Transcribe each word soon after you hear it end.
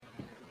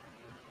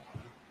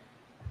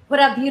What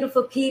up,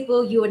 beautiful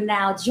people? You are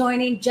now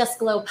joining Just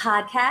Glow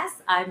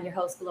Podcast. I'm your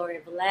host,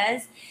 Gloria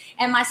Velez,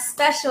 and my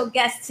special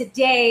guest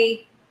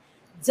today,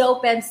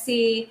 dope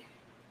MC,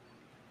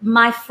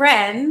 my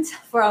friend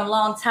for a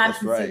long time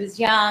That's since he right. was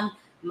young,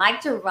 MIC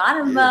Yeah.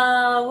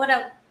 Geronimo. What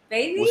up,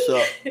 baby? What's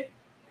up?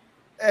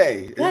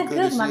 Hey, it's Good, good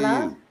to good, my see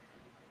love. you.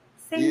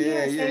 Same Yeah,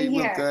 here, yeah, same you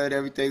look here. good.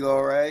 Everything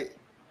all right?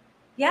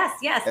 Yes,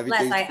 yes,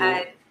 bless. Everything's I, cool.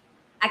 I,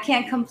 I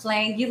can't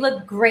complain. You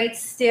look great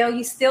still.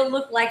 You still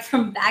look like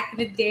from back in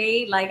the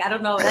day. Like I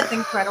don't know, that's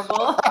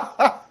incredible.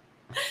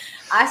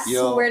 I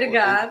swear to Yo,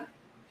 God.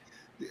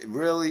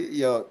 really?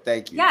 Yo,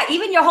 thank you. Yeah,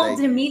 even your whole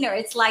Thank you. demeanor,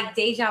 it's like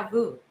deja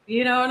vu.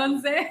 You know what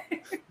I'm saying?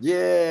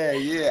 Yeah,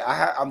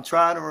 yeah. I'm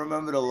trying to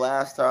remember the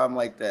last time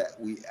like that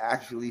we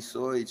actually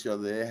saw each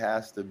other. It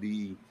has to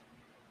be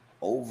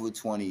over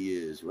 20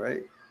 years,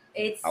 right?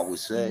 It's I would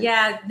say.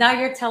 yeah. Now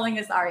you're telling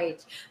us our age.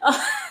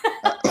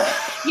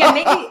 Yeah,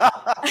 maybe.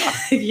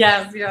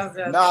 Yes, yes, yes.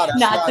 Nah, No, that's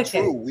it's not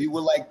true. okay. We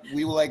were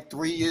like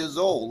 3 years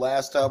old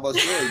last time I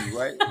saw you,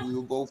 right? We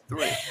were both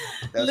three.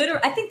 That's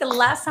Literally, I think the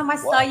last time I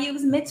saw what you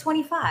was mid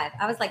 25.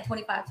 I was like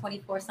 25,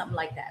 24, something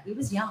like that. We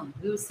was young.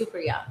 We was super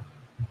young.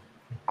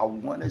 I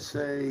want to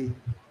say.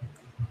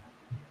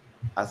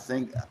 I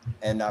think,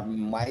 and I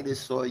might have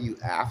saw you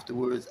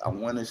afterwards. I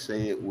want to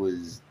say it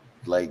was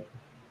like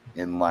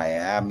in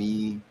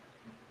Miami.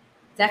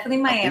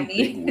 Definitely I think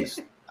Big Miami. was.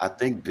 I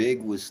think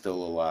Big was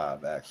still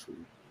alive.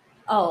 Actually,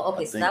 Oh, I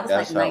okay. So that think was like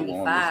that's how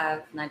long it's.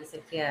 95,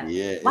 96. Yeah.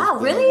 Yeah, it's Wow,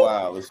 been a really?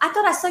 while. I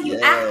thought I saw you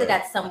after Yeah,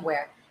 that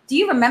somewhere. Do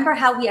you remember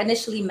how we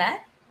initially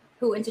met?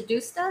 Who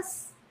introduced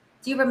us?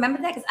 Do you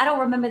remember that? Because I don't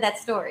remember that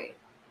story.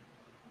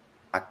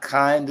 I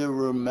kind of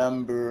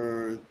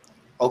remember.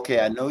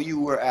 Okay, I know you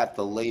were at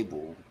the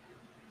label,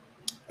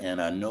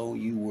 and I know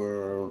you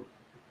were.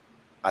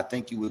 I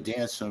think you were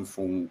dancing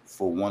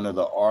for one of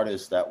the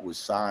artists that was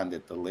signed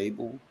at the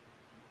label.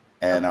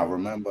 And I Okay.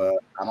 remember,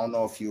 I don't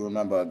know if you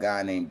remember a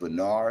guy named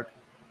Bernard,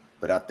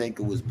 but I think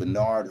it was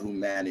Bernard who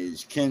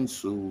managed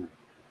Kinsu,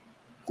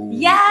 who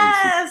introduced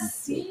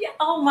Yes. it. Yeah.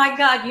 Oh my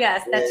God.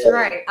 Yes, that's Yeah.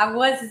 right. I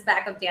was his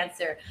backup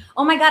dancer.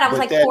 Oh my God. I was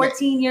But like then,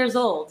 14 years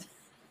old.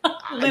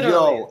 Literally.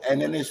 yo,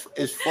 and then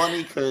it's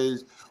funny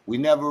because we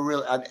never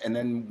really, and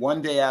then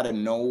one day out of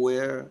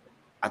nowhere,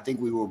 I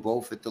think we were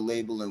both at the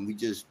label and we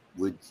just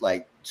would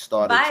like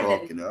started Vibing.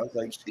 talking. And I was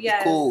like, she's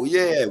Yes. cool.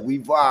 Yeah, we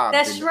vibed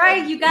That's and right.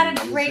 You everything. got And a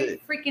that was great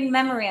it. freaking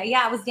memory.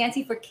 Yeah, I was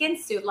dancing for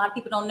Kinsu. A lot of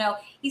people don't know.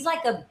 He's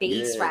like a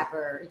bass Yeah.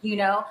 rapper, you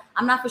know?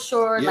 I'm not for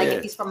sure like if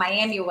Yeah. he's from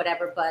Miami or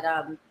whatever, but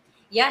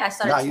yeah, I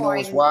started Now, you know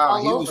what's touring wild?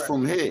 all He was over.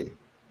 from here.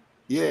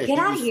 Yeah, Get he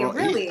out of was here, from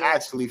he really?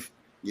 actually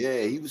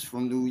yeah, he was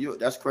from New York.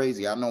 That's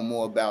crazy. I know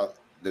more about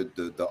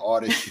the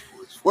artist you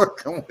was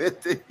working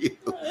with than you.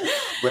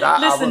 But I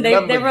Listen, they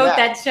remember wrote that.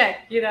 that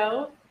check, you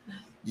know?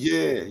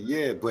 Yeah,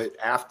 yeah. But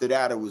after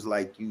that it was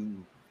like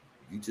you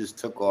just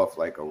took off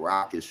like a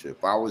rocket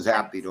ship. I was I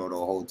happy though the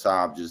whole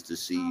time just to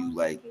see Oh, you thank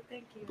like you,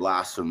 thank you.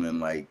 blossoming.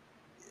 Like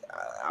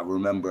I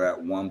remember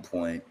at one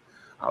point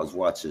I was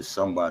watching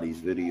somebody's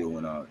video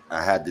and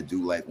I had to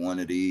do like one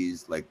of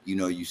these, like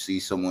you see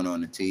someone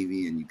on the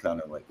TV and you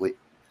kind of like, wait,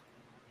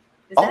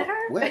 Is that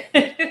oh, wait.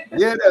 her?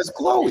 Yeah, that's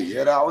Chloe.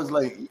 And I was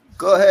like,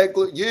 go ahead,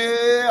 Chloe.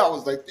 Yeah. I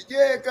was like,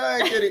 yeah, go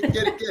ahead, get it,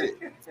 get it, get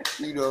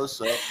it.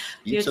 So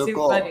you You're took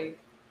too off. funny.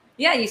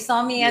 Yeah, you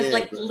saw me as Yeah,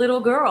 like but little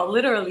girl,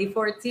 literally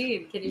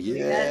 14. Can you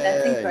believe that?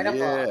 That's yeah, incredible.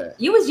 yeah,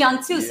 You was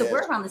young too, so yeah,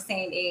 we're around the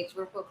same age.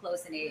 We're real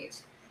close in age.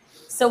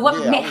 So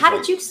yeah. I was how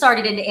like, did you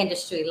started in the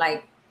industry?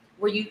 Like,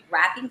 were you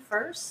rapping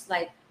first?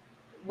 Like,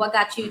 what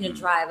got you in the mhm.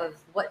 drive of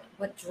what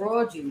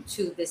drawed you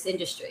to this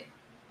industry?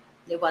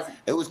 It wasn't.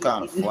 It was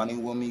kind of You, funny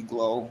with me,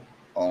 Glow.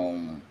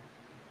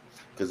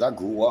 Because I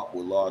grew up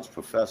with Large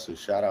Professor.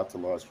 Shout out to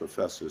Large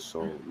Professor.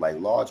 So, like,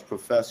 Large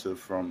Professor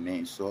from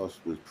Main Source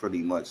was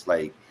pretty much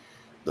like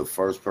the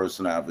first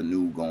person I ever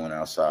knew going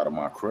outside of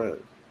my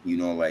crib.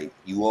 Like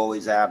you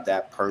always have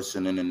that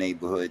person in the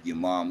neighborhood. Your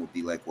mom would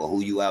be like, "Well,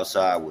 who you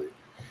outside with?"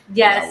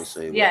 And I would yes,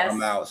 say, "Well, yes.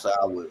 I'm outside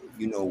with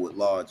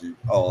Large." And,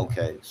 oh,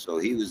 okay. So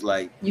he was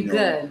like, You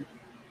good?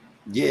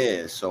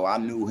 yeah. So I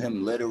knew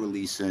him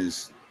literally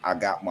since I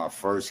got my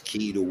first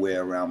key to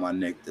wear around my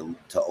neck to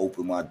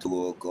open my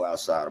door, go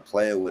outside to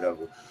play or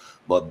whatever.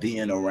 But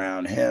being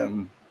around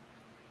him,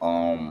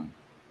 um,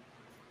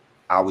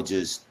 I would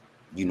just,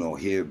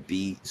 hear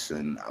beats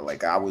and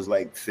like I was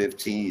like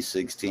 15,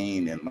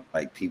 16, and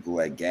like people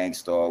like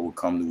Gangstar would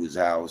come to his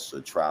house, or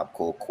Tribe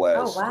Called Oh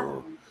Quest,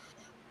 wow.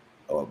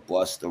 or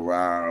Busta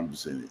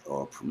Rhymes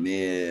or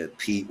Premier,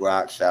 Pete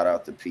Rock, shout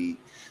out to Pete.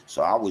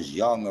 So I was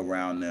young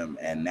around them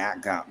and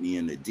that got me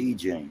into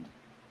DJing.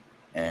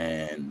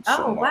 And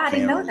so Oh my wow, I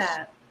didn't know parents,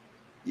 that.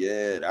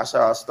 yeah, that's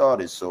how I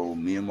started. So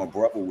me and my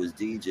brother was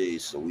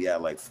DJs. So we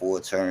had like 4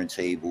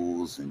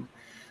 turntables and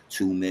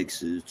 2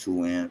 mixers,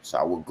 2 amps.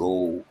 I would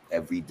go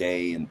every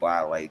day and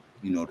buy like,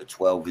 the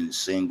 12-inch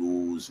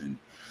singles, and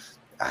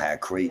I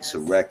had crates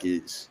of Yes.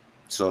 records.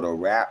 So the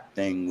rap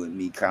thing with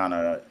me kind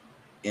of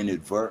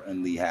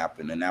inadvertently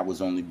happened. And that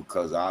was only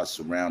because I was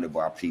surrounded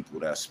by people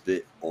that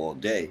spit all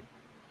day.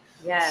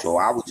 So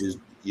I would Yes.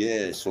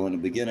 Yeah, so in the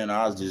beginning,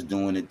 I was just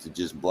doing it to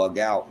just bug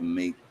out and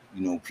make,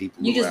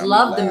 people You just around me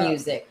love the laugh.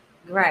 music,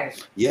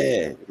 right?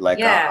 Yeah, like I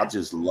Yeah.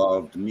 just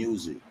loved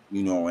music,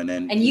 and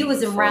then And you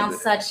was even around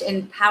further,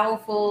 such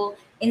powerful,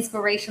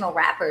 inspirational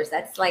rappers.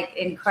 That's like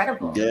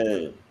incredible.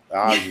 yeah,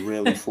 I was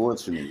really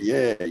fortunate.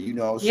 Yeah,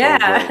 so, Yeah,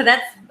 but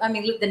that's. I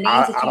mean, look, the names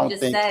I that you don't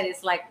just think said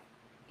is like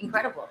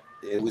incredible.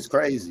 it was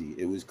crazy.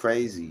 It was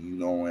crazy,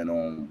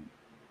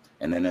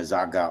 and then as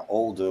I got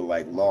older,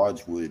 like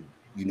Large would,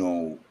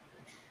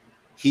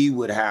 he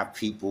would have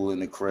people in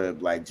the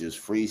crib like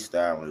just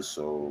freestyling.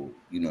 So,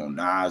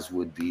 Nas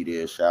would be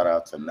there. Shout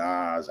out to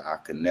Nas, Yes.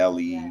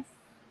 Akinelli,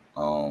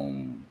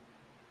 um,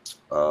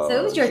 So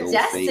it was your Joe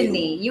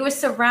destiny. Fatal. You were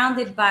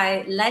surrounded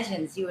by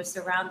legends. You were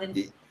surrounded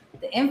Yeah,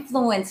 the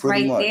influence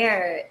pretty right much.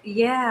 there.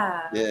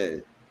 Yeah. Yeah,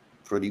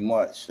 pretty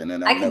much. And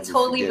then I I'll can never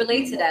totally forget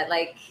relate to that.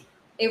 Like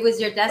it was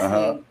your uh-huh.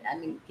 destiny. I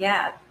mean,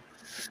 yeah.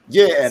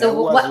 Yeah, and So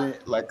it what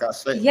wasn't like I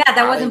said, yeah, that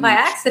I wasn't by didn't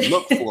accident.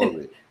 look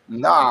for it.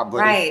 Nah,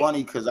 but it's Right.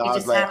 funny because It I was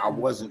just like, I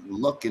happened. wasn't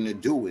looking to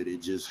do it.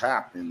 It just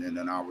happened. And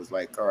then I was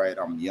like, all right,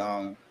 I'm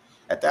young.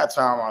 At that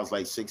time, I was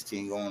like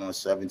 16, going on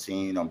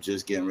 17. I'm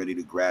just getting ready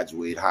to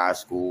graduate high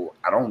school.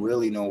 I don't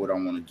really know what I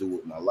want to do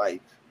with my life,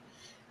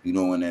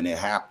 and then it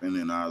happened.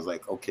 And I was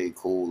like, okay,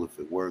 cool. If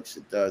it works,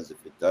 it does.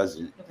 If it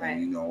doesn't,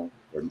 then,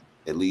 Right.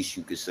 at least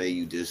you could say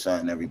you did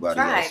something You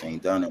everybody else tried.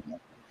 ain't done it.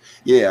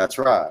 Yeah, I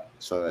tried.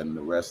 So, and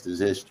the rest is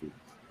history.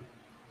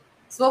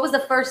 So what was the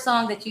first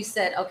song that you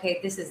said, okay,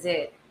 this is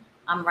it.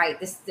 I'm right.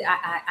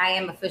 I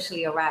am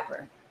officially a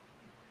rapper.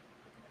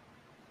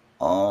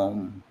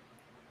 Um,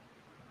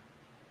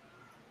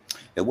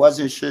 it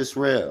wasn't just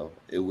real.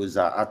 It was,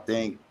 I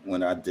think,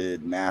 when I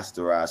did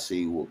Master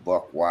IC with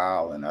Buck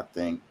Wild, and I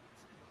think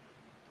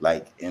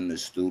like in the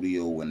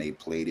studio when they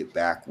played it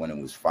back when it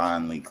was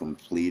finally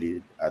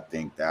completed, I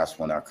think that's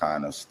when I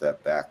kind of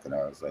stepped back and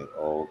I was like,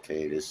 oh,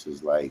 okay, this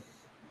is like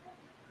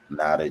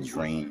not a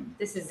dream.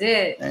 This is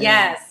it. And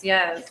Yes,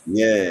 yes.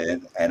 yeah,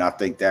 and I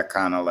think that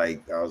kind of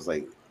like I was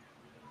like,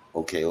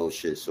 okay, oh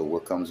shit, so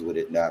what comes with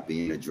it not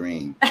being a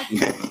dream?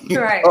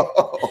 Right.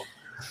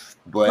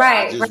 But I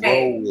Right, just right,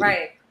 roll with it.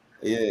 right.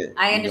 Yeah,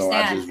 I I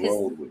understand just because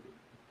rolled with it.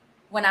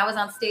 when I was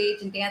on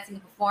stage and dancing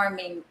and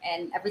performing,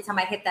 and every time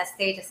I hit that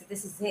stage, I said,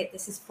 "This is it.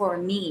 This is for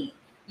me."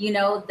 You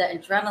know, the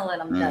adrenaline,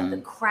 the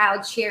Hmm.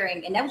 crowd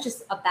cheering, and that was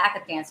just a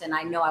backup dancer, and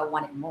I know I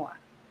wanted more.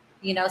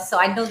 You know, so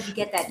I know you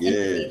get that Yeah,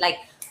 empathy, like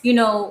you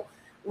know,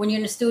 when you're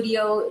in the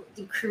studio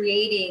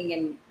creating,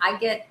 and I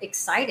get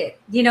excited.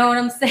 You know what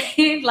I'm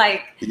saying?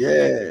 Like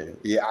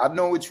yeah, I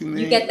know what you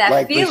you get mean. that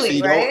Like, but feeling,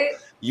 see, though, right?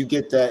 you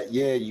get that,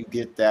 yeah, you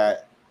get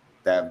that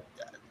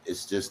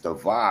it's just a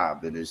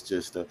vibe, and it's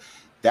just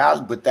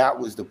but that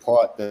was the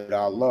part that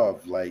I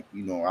love. Like,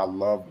 I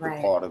love the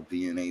Right. part of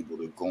being able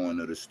to go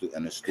into the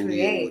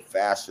studio would Create.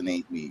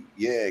 fascinate me.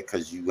 Yeah,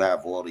 because you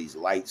have all these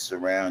lights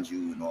around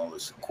you and all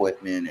this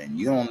equipment, and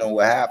you don't know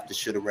what half the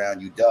shit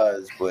around you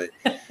does, but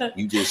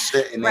you just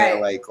sitting there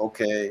Right. like,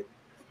 okay.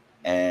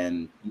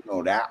 And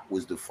that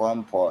was the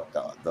fun part,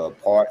 the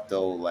part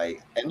though,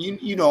 like, and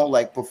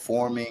like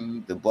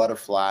performing the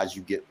butterflies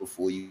you get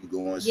before you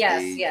go on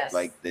Yes, stage,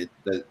 like yes.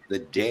 the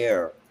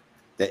dare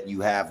that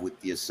you have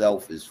with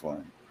yourself is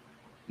fun.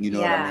 You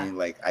know what I Yeah. mean?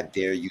 Like, I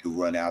dare you to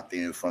run out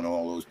there in front of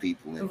all those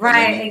people, and then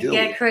Right. you And do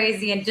get it.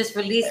 crazy and just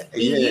release,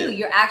 be you. Yeah,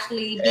 You're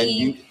actually and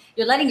being,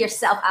 you're letting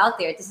yourself out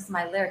there. This is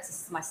my lyrics.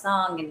 This is my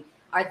song. And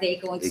are they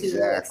going to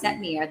accept exactly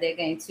me? Are they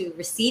going to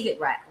receive it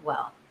right?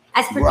 Well,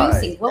 as right.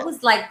 producing, what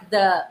was like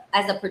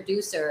as a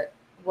producer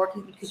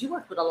working, because you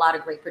worked with a lot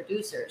of great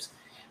producers.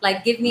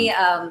 Like, give me,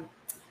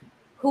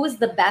 who was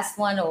the best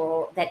one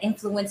or that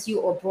influenced you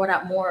or brought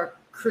out more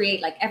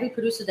create? Like every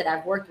producer that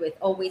I've worked with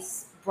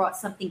always brought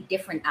something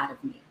different out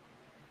of me.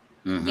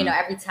 You know,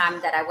 Mm-hmm. every time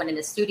that I went in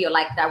the studio,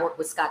 like I worked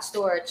with Scott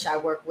Storch, I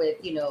worked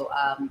with,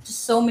 just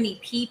so many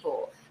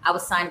people. I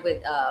was signed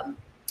with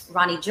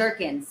Ronnie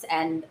Jerkins,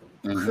 and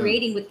Mm-hmm.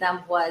 creating with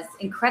them was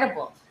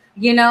incredible.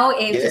 You know,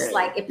 it just Yeah,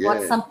 like it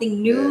brought yeah, something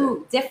yeah,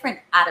 new, different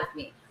out of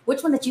me.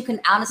 Which one that you can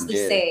honestly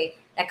yeah. say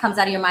that comes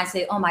out of your mind,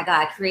 say, oh my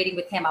God, creating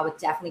with him, I would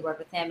definitely work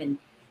with him. And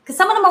because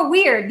some of them are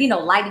weird,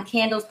 lighting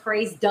candles,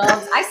 praise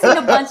doves. I seen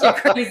a bunch of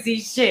crazy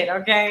shit,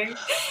 okay?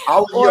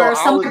 Or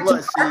I some was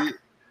to see. work.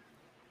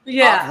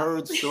 I've Yeah.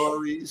 heard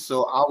stories,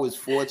 so I was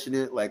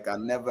fortunate. Like, I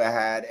never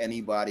had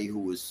anybody who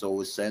was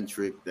so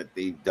eccentric that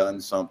they've done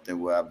something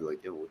where I'd be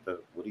like, "Yo,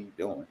 what are you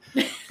doing?"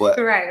 But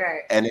Right,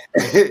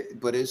 right.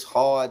 but it's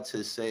hard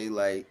to say.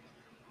 Like,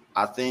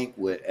 I think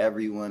with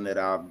everyone that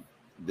I've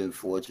been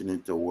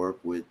fortunate to work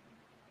with,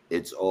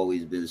 it's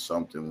always been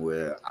something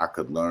where I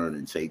could learn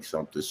and take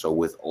something. So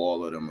with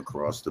all of them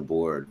across the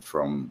board,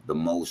 from the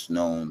most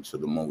known to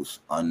the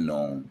most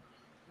unknown,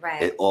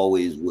 Right, it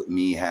always with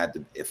me had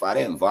to, if I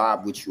didn't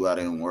vibe with you, I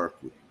didn't work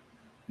with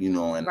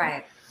and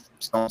right.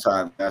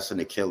 sometimes that's an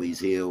Achilles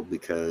heel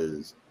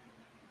because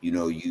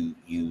you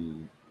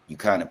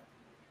kind of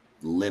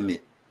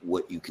limit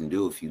what you can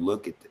do if you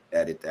look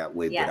at it that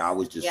way. But Yes, I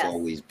was just yes.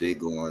 always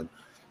big on,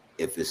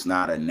 if it's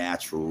not a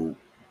natural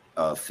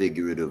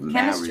figurative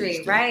marriage, Chemistry,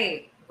 then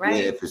right, yeah,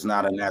 right. if it's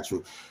not a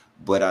natural.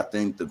 But I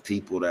think the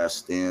people that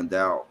stand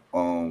out,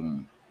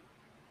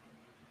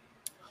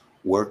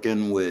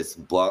 working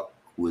with Buck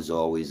was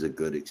always a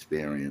good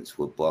experience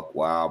with Buck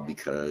Wild,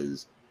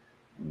 because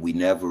we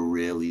never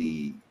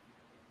really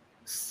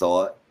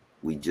thought,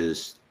 we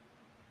just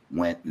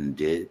went and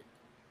did.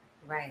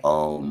 Right.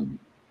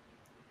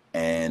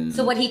 And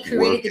So what, he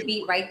created the working,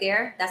 beat right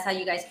there? That's how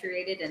you guys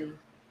created? And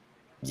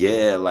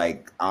yeah,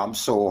 like I'm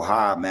So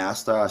High,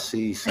 Master I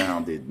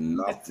sounded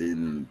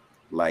nothing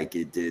like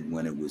it did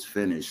when it was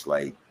finished.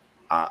 Like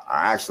I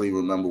actually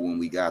remember when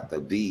we got the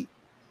beat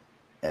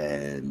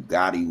and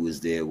Gotti was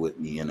there with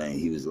me, and then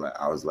he was like,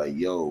 I was like,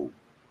 yo,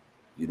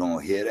 you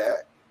don't hear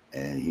that?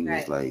 And he was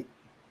right. like,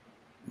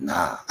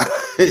 nah.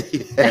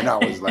 And I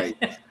was like,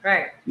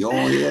 right. you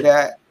don't hear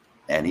that?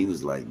 And he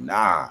was like,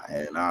 nah.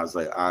 And I was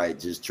like, all right,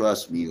 just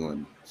trust me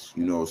on,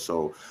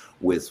 so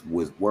with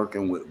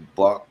working with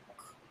Buck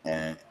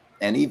and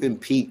even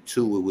Pete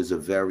too, it was a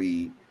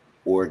very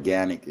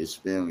organic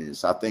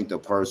experience. I think the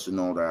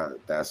personal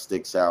that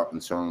sticks out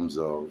in terms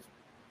of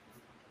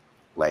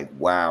like,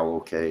 wow,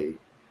 okay,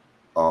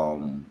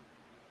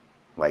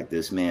 like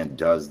this man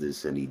does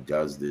this, and he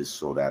does this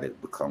so that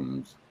it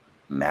becomes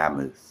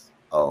mammoth.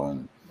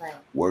 Right.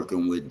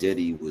 Working with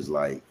Diddy was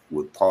like,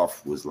 with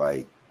Puff was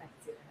like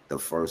the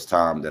first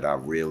time that I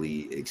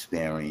really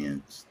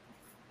experienced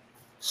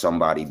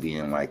somebody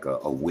being like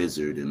a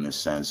wizard, in the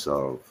sense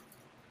of,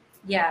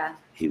 yeah,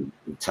 he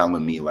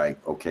telling me like,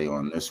 okay,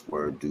 on this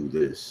word do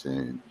this,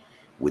 and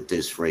with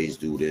this phrase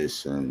do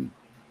this, and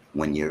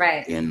when you're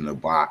right. in the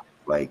box,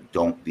 like,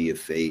 don't be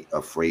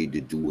afraid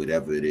to do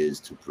whatever it is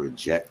to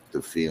project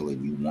the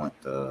feeling you want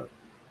the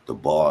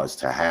bars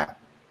to have.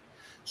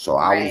 So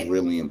I was Right.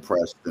 really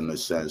impressed, in the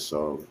sense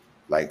of,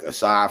 like,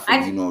 aside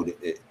from,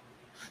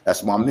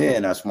 that's my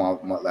man, that's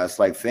that's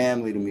like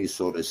family to me.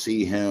 So to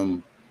see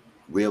him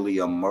really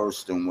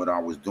immersed in what I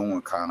was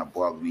doing kind of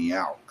bugged me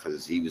out,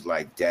 because he was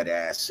like dead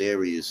ass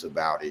serious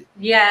about it.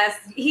 Yes,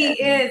 he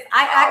And is.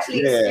 I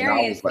actually yeah, and I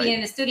was experienced like, being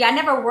in the studio. I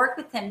never worked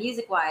with him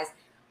music wise,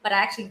 but I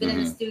actually been in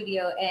the mm-hmm.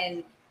 studio,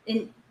 and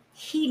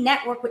he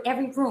networked with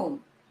every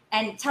room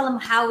and tell him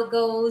how it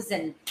goes,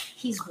 and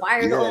he's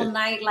wired all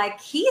night. Like,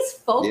 he's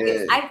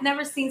focused. Yeah. I've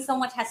never seen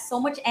someone has so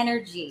much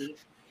energy.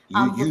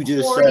 You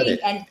just said Recording,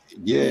 it. and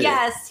Yeah.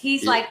 yes,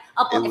 he's like,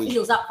 up, if he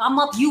was up, I'm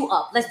up, you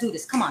up. Let's do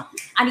this. Come on.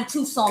 I need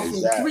 2 songs from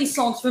you, 3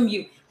 songs from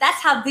you.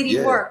 That's how Diddy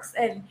works.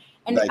 And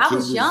like, I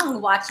was young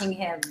watching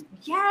him.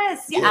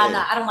 Yes. Yeah.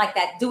 I don't like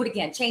that. Do it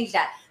again. Change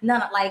that.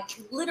 No, like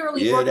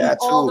literally working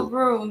all the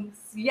rooms.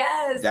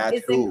 Yes.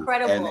 It's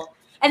incredible.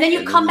 And then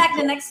you come back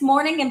the next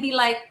morning and be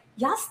like,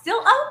 y'all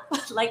still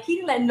up? Like, he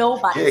didn't let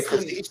nobody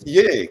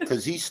sleep.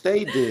 Because he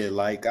stayed there.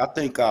 Like, I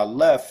think I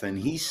left and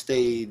he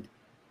stayed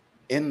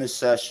in the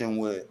session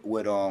with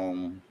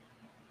I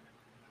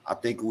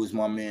think it was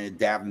my man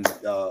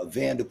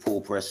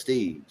Vanderpool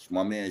Prestige.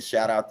 My man,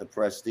 shout out to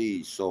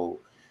Prestige. So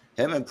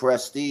him and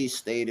Prestige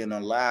stayed in a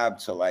lab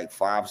till like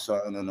 5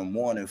 something in the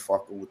morning,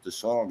 fucking with the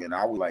song, and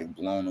I was like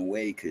blown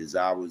away, because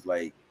I was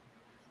like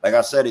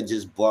I said, it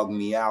just bugged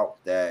me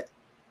out that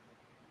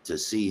to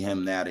see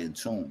him that in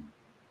tune,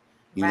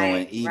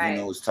 and even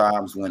those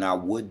times when I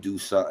would do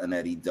something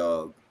that he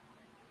dug,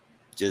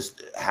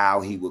 just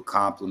how he would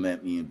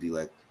compliment me and be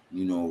like,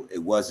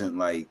 it wasn't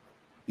like,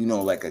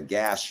 like a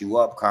gas you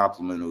up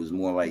compliment. It was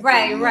more like,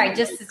 right.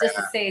 Just to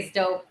say it's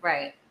dope,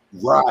 right?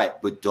 Right,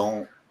 but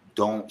don't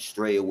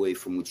stray away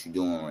from what you're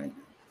doing right now.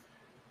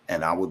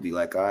 And I would be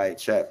like, all right,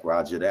 check,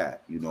 Roger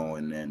that,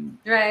 and then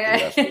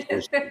right.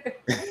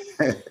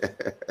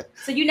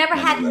 So you never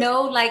had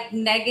no like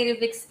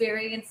negative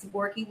experience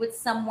working with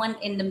someone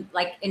in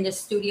the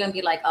studio and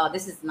be like, oh,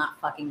 this is not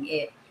fucking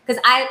it?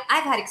 Because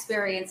I've had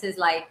experiences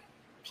like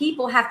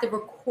people have to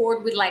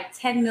record with like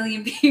 10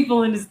 million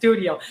people in the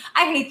studio.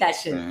 I hate that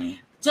shit. Mm-hmm.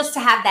 Just to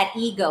have that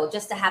ego,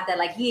 just to have that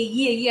like,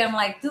 yeah. I'm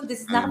like, dude,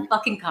 this is not a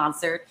fucking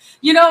concert.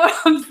 You know what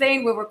I'm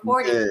saying? We're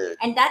recording. Yeah.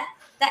 And that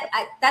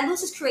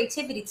loses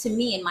creativity to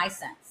me, in my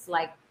sense.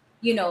 Like,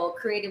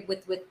 creative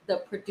with the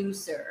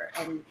producer.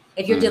 And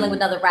if you're dealing with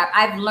another rap,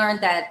 I've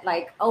learned that,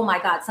 like, oh my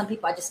God, some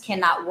people I just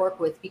cannot work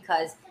with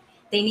because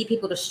they need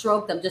people to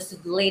stroke them just to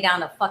lay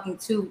down a fucking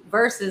 2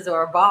 verses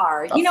or a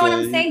bar. You know what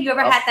I'm saying? You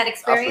ever had that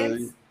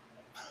experience?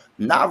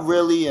 Not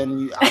really.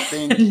 And I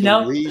think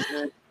the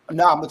reason, I'm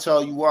gonna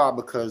tell you why,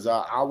 because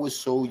I was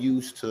so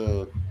used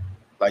to,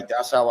 like,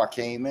 that's how I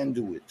came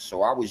into it.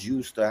 So I was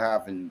used to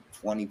having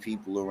 20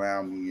 people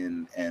around me,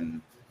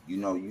 and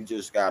you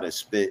just gotta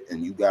spit,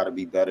 and you gotta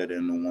be better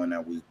than the one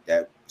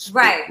that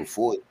spit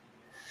before.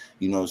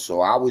 So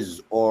I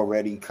was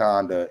already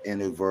kind of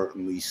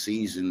inadvertently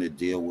seasoned to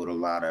deal with a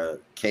lot of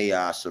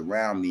chaos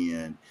around me,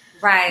 and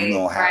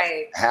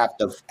half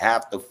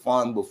the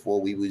fun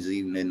before we was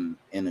even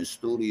in the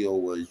studio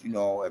was,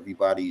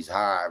 everybody's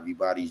high,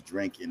 everybody's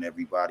drinking,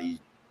 everybody's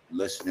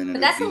listening to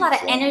that's a lot of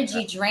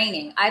energy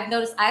draining. I've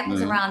noticed. I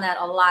was around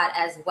that a lot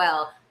as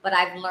well, but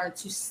I've learned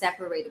to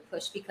separate the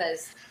push,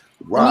 because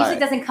The music Right.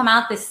 doesn't come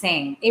out the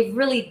same. It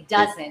really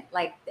doesn't.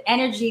 Like the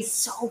energy is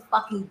so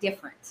fucking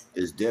different.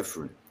 It's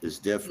different. It's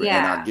different.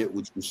 And I Yeah. get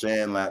what you're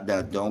saying. Like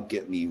that, don't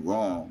get me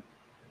wrong.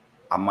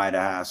 I might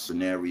have had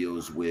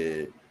scenarios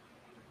where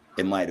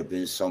it might have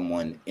been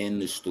someone in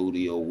the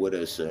studio with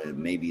us, and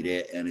maybe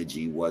their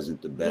energy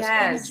wasn't the best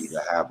energy to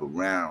Yes. have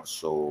around.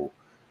 So,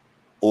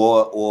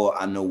 or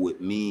I know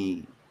with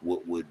me,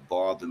 what would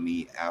bother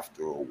me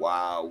after a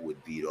while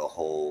would be the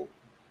whole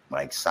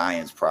like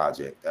science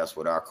project. That's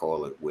what I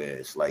call it, where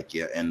it's like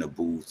you're in the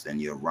booth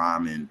and you're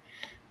rhyming,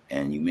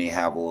 and you may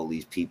have all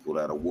these people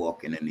that are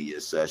walking into your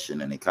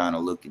session, and they kind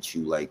of look at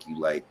you like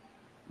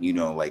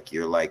like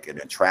you're like an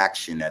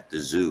attraction at the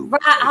zoo. Right.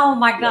 Oh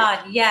my Like,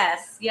 God.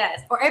 Yes.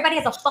 Yes. Or everybody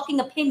has a fucking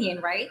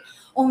opinion, right?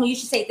 Oh no, you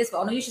should say it this way.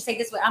 Oh no, you should say it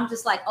this way. I'm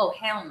just like, oh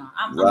hell no.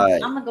 I'm right.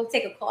 gonna go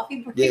take a coffee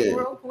break Yeah,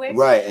 real quick.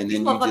 right. And These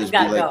then you motherfuckers just be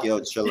gotta like, go. yo,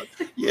 chill.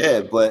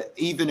 Yeah, but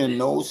even in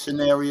those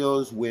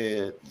scenarios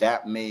where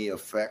that may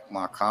affect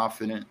my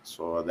confidence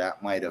or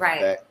that might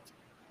Right. affect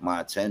my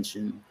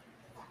attention,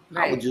 I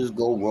would Right. just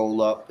go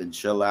roll up and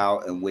chill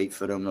out and wait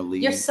for them to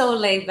You're leave. so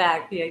laid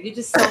back. Yeah. You're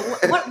just so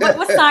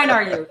what sign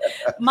are you?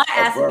 My A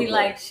ass would be Virgo.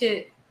 like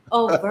shit.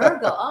 Oh,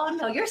 Virgo. Oh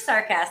no, you're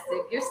sarcastic.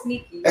 You're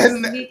sneaky. You're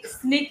And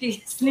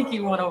sneaky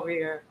one over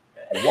here.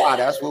 why?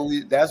 That's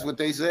what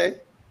they say.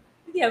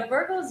 Yeah,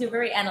 Virgos are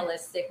very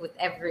analytic with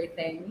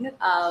everything.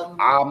 I'm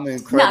Not good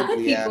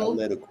incredibly people.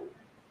 analytical.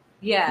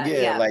 Yeah,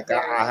 Yeah, yeah, like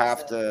very I much have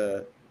so.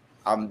 to,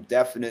 I'm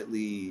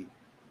definitely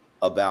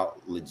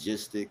about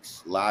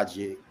logistics,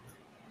 logic,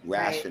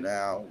 Right.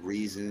 rationale,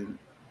 reason.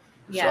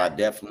 So I Yeah.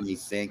 definitely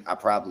think I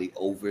probably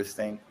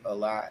overthink a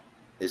lot.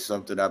 It's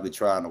something I've been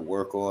trying to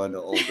work on the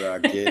older I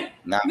get,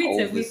 not Me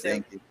too. Me too.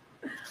 overthinking.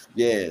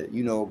 Yeah,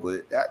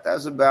 but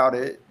that's about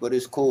it. But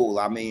it's cool.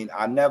 I mean,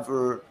 I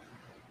never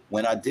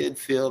when I did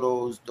feel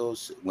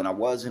those when I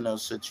was in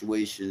those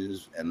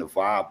situations and the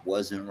vibe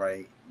wasn't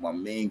right, my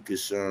main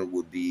concern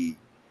would be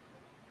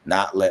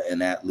not letting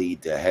that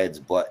lead to heads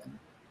button,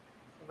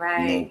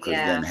 Right.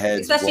 because then Yeah.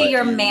 heads Especially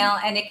you're button. male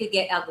and it could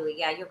get ugly.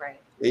 Yeah, you're right.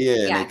 Yeah,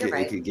 and Yeah, it you're could it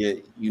right. could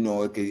get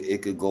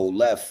it could go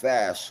left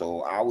fast.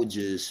 So I would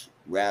just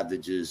rather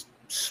just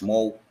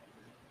smoke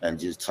and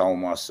just tell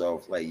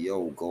myself like,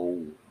 yo,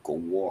 go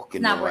walk It's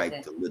in the not worth like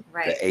it. the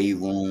Right. A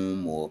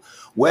room or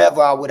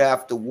wherever I would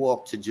have to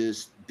walk to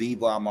just be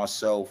by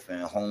myself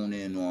and hone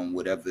in on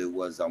whatever it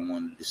was I wanted to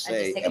And just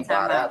say. take a And by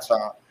time that out.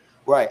 time,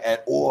 right, and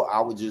or I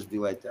would just be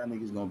like, that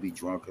nigga's gonna be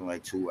drunk in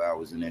like 2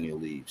 hours and then he'll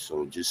leave.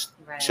 So just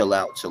Right. chill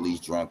out till he's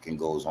drunk and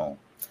goes home.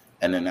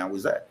 And then that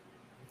was that.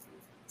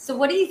 So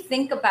what do you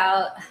think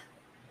about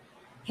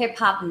hip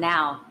hop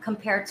now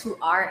compared to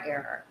our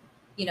era?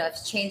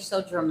 It's changed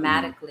so Mm.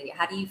 dramatically.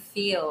 How do you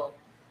feel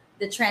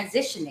the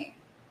transitioning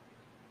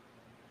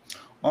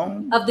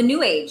Um, of the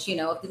new age,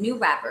 of the new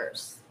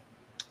rappers?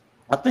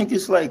 I think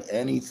it's like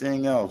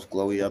anything else,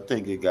 Chloe. I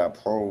think it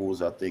got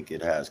pros. I think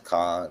it has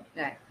cons.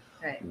 Right.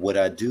 Right. What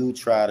I do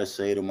try to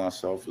say to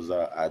myself is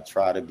I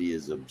try to be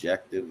as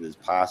objective as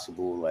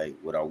possible. Like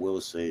what I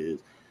will say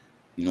is,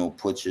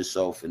 put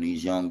yourself in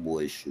these young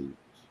boys' shoes,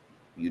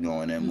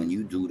 and then when Mm.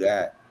 you do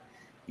that,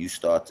 you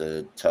start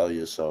to tell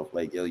yourself,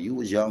 like, yo, you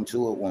was young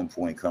too at one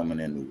point coming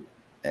into it.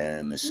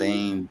 And the Mm.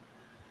 same,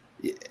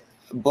 yeah,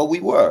 but we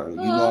were, Uh,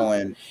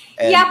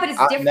 yeah, and but it's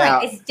I, different.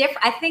 now It's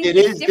different. I think it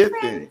it's is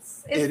different. different.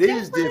 It's It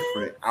is different.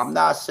 different. I'm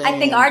not I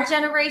think saying our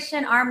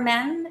generation, our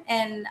men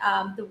and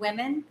the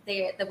women,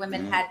 the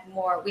women mhm, had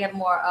more. We have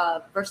more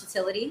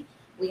versatility.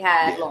 We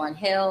had yeah. Lauryn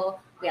Hill.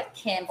 We had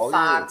Kim Oh yeah.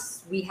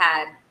 Fox. We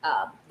had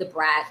the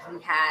Brat.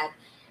 We had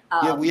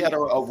Yeah, we um, had a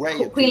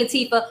array of Queen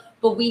people. Latifah.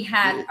 But we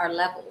had Yeah. our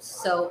levels.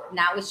 So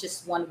now it's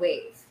just one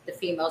wave. The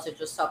females are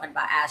just talking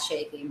about ass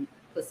shaking,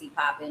 pussy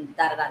popping,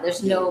 da da da.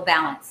 There's Yeah. no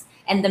balance.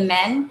 And the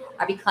men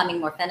are becoming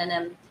more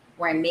feminine,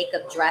 wearing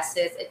makeup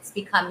dresses. It's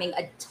becoming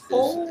a It's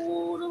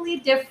totally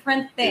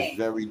different it's thing,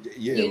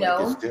 yeah, you like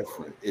it's know?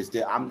 different.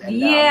 I'm and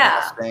now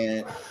Yeah,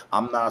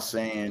 I'm not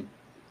saying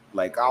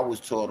like I was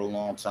taught a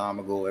long time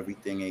ago,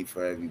 everything ain't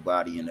for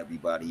everybody and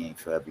everybody ain't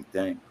for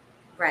everything.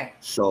 right.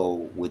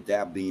 So with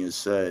that being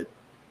said,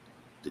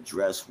 the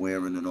dress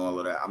wearing and all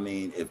of that, I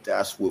mean, if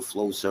that's what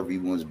floats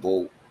everyone's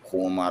boat,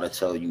 who am I to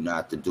tell you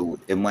not to do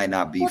it? It might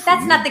not be Well, for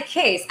that's not me. the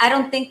case. I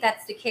don't think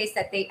that's the case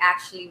that they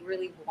actually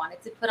really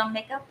wanted to put on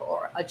makeup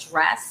or a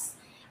dress.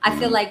 I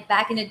feel Mhm. like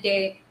back in the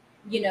day,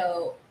 you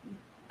know,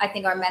 I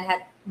think our men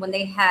had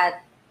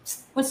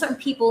when certain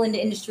people in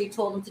the industry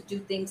told them to do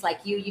things like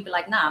you'd be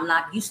like, nah, I'm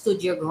not. You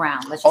stood your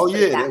ground. Let's Oh just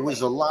put it yeah, there that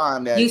was way. a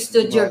line You that,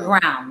 stood your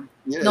ground.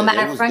 No yeah, there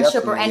matter was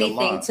friendship or definitely a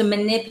anything line. to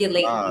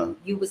manipulate Nah,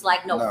 you was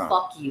like, no, nah.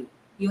 fuck you.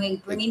 You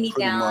ain't bringing me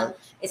Pretty down. much.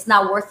 It's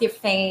not worth your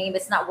fame.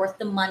 It's not worth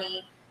the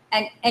money.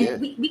 And Yeah.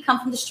 we come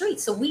from the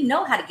streets, so we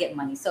know how to get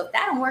money. So if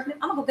that don't work,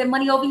 I'm gonna go get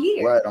money over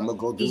here. Right. I'm gonna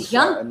go do These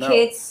young something else.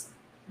 kids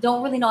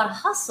don't really know how to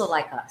hustle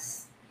like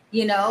us.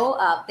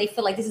 They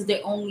feel like this is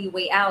their only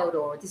way out,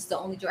 or this is the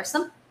only door.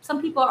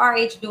 Some people our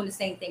age are doing the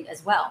same thing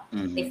as well.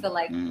 They Hmm. feel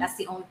like Hmm. that's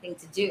the only thing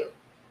to do,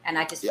 and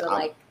I just Yeah, feel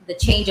like the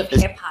change of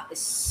it's, hip hop is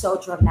so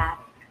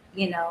dramatic.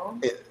 it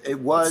It's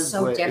was,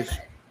 so but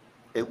different.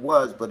 It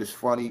was, but it's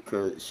funny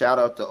because shout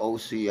out to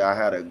OC. I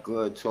had a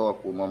good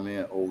talk with my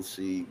man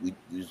OC. We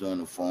was on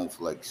the phone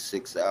for like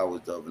 6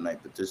 hours the other night,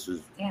 but this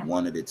was Damn.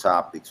 one of the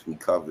topics we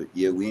covered.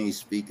 Yeah, we ain't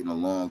speaking a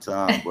long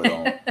time,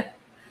 but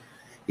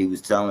he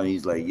was telling,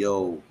 he's like,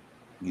 yo,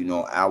 you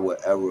know, our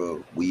era,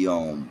 we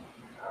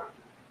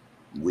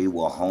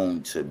were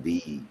home to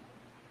be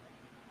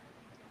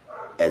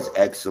as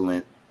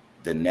excellent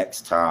the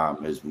next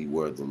time as we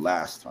were the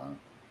last time.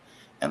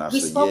 And I We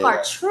said, spoke yeah,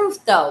 our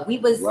truth, though. We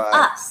was right,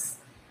 us.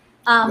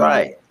 Um,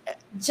 right.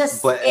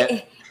 just But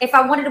if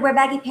I wanted to wear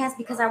baggy pants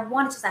because I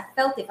wanted to, I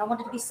felt it. If I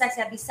wanted to be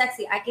sexy, I'd be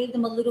sexy. I gave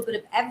them a little bit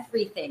of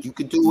everything. you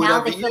could do Now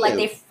whatever they feel like you.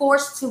 they're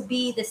forced to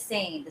be the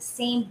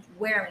same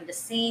wearing, the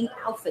same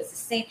outfits, the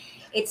same.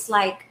 It's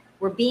like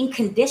we're being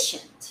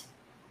conditioned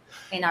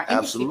in our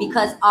industry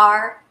because Absolutely.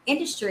 our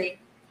industry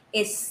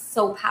is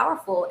so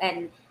powerful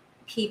and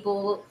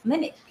people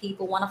mimic,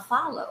 people want to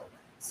follow.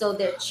 So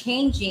they're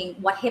changing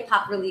what hip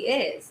hop really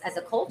is as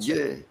a culture.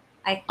 Yeah.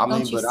 I I mean,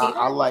 don't you but see I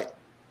that? like,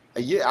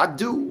 yeah, I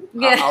do.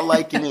 Yeah. I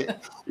liken it.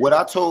 What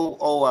I told,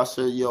 I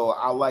said, yo,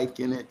 I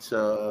liken it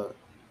to,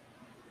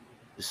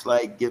 it's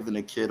like giving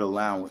a kid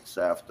allowance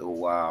after a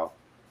while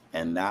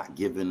and not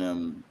giving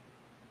them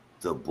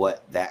the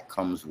but that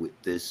comes with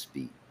this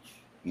speech.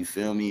 You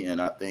feel me?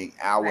 And I think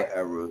our Right.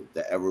 era,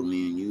 the era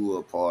me and you were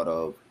a part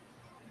of,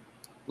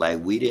 like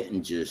we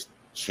didn't just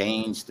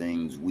change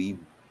things. We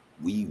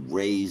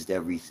raised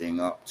everything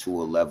up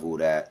to a level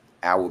that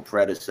our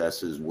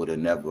predecessors would have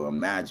never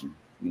imagined.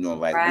 You know,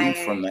 like we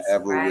from Right. the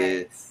era Right.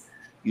 where,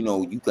 you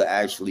know, you could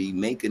actually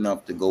make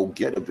enough to go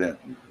get a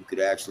Bentley. You could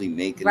actually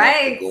make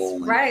enough to Right.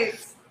 go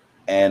Right.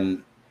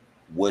 and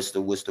what's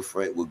the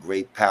phrase? With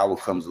great power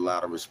comes a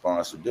lot of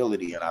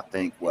responsibility. And I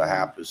think what Yeah.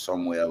 happens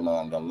somewhere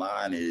along the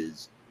line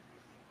is,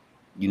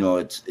 you know,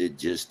 it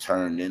just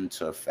turned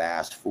into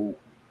fast food,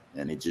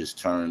 and it just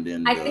turned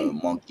I into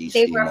think monkey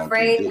they see, were monkey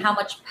afraid do. how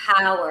much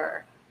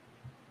power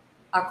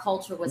our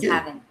culture was Yeah,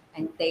 having,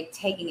 and they're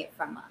taking it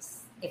from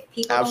us. If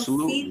people don't see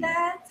absolutely.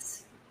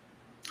 that,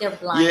 they're Yeah,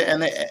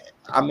 blinded.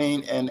 I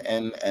mean,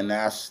 and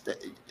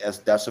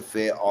that's a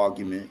fair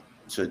argument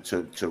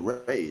to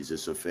raise.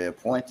 It's a fair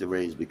point to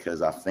raise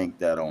because I think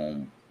that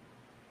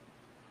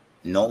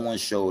no one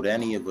showed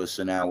any of us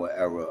in our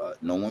era.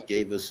 No one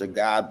gave us a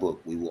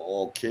guidebook. We were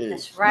all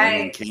That's kids. No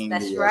one right. came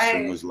That's to us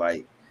and right. was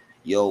like,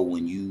 "Yo,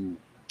 when you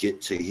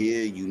get to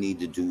here, you need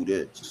to do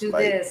this." Do Like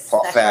this.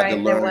 Puff That's had to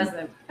right. There learn.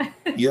 wasn't.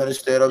 You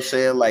understand what I'm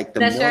saying? Like the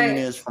That's right.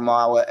 millionaires from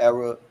our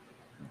era,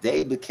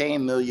 they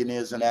became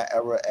millionaires in that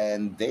era,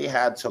 and they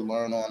had to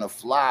learn on the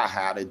fly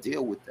how to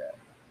deal with that.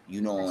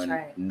 You know, That's and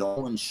right. no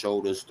one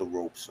showed us the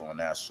ropes on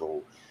that.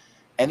 So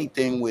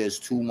anything where it's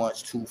too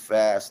much too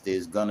fast,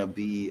 there's gonna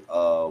be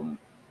an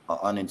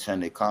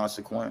unintended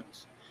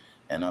consequence.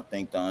 And I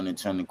think the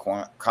unintended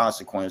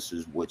consequence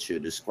is what you're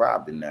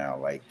describing now,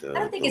 like I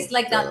don't think it's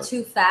like not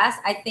too fast.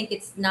 I think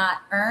it's not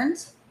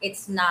earned.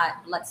 It's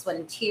not blood, sweat,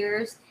 and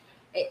tears.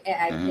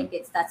 I mhm, think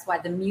it's that's why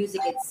the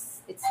music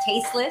it's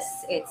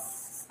tasteless.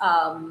 It's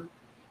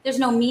there's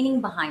no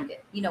meaning behind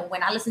it. You know,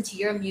 when I listen to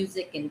your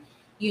music and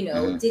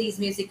mhm. Diddy's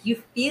music, you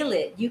feel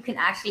it. You can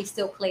actually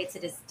still play it to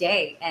this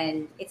day,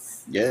 and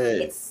Yeah,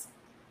 it's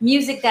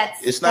music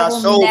it's that not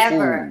will soul never.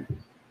 food.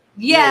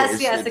 Yeah, Yes,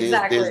 yes,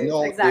 exactly,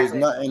 there's exactly.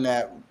 nothing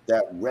that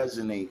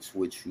resonates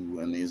with you,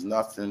 and there's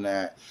nothing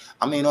that,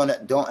 I mean, on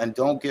it,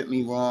 don't get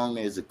me wrong.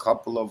 There's a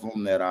couple of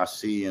them that I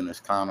see, and it's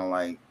kind of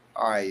like,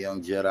 all right,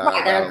 Young Right,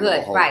 Jedi got they're a little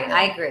good. hope Right, I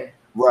now, agree.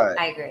 right?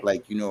 I agree.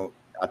 Like, you know,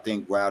 I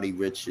think Rowdy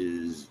Rich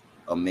is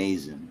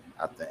amazing.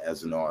 I think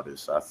as an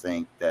artist, I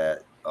think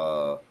that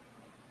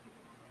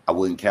I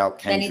wouldn't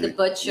count Benny the Kendrick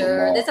Butcher.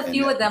 Lamar There's a and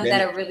few of them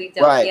that Benny. are really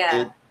dope. Right.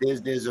 Yeah.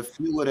 There's a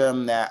few of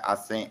them that I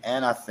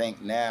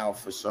think now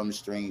for some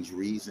strange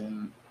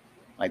reason,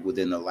 like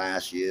within the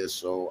last year or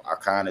so, I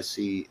kind of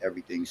see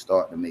everything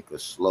starting to make a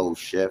slow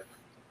shift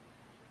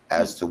Hmm.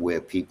 as to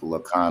where people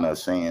are kind of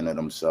saying to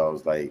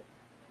themselves, like,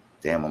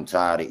 damn, I'm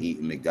tired of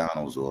eating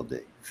McDonald's all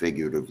day,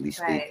 figuratively Right.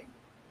 speaking.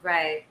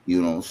 Right.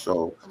 You know,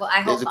 so Well,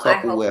 there's a I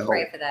couple hope where and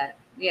pray hope. for that.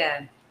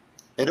 Yeah.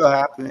 It'll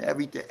happen.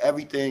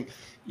 Everything.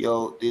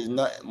 Yo, there's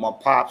not. My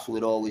pops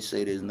would always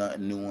say, "There's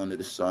nothing new under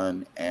the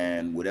sun,"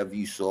 and whatever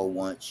you saw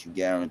once, you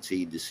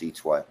guaranteed to see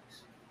twice.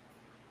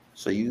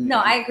 So No,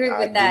 I agree I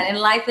with that. do. And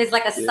life is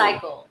like a Yeah,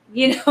 cycle.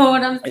 You know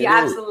what I'm? it You're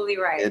is. absolutely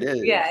right. It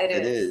Yeah, is. it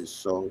It is. is.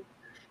 So,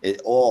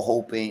 it all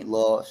hope ain't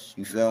lost.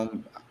 You feel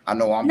me? I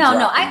know I'm No, no,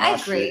 dropping my I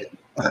shit. agree.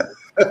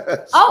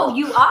 Oh, So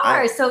you I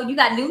are. So you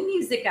got new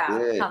music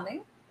out yeah.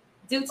 coming.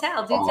 Do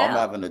tell. Do Oh, tell.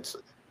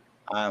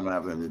 I'm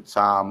having the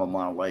time of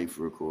my life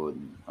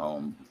recording.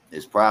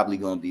 It's probably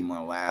gonna be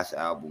my last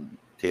album,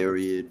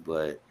 period.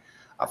 But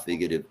I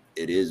figured if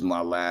it is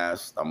my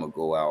last, I'm gonna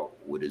go out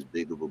with as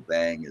big of a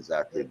bang as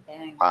I Good could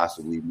thing.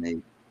 possibly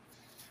make.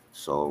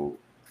 So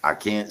I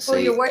can't Who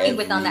you're say working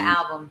with on the every,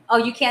 album? Oh,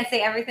 you can't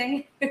say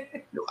everything.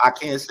 I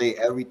can't say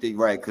everything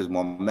right because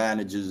my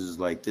managers is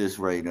like this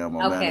right now.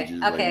 My Okay.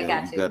 managers is like, Okay, I yo, you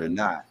got you. better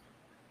not.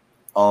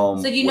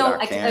 So you What know,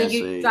 I are can you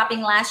say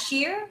dropping last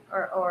year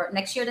or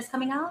next year that's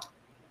coming out?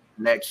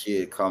 next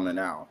year coming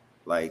out.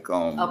 Like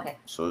Okay.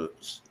 so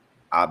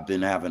I've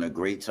been having a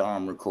great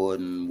time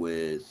recording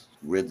with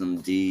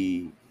Rhythm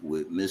D,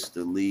 with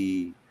Mr.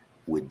 Lee,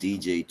 with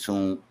DJ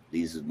Toon.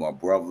 These are my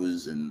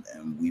brothers, and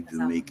we've That's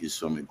been awesome. making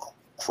some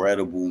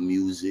incredible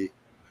music.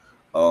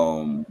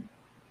 Um,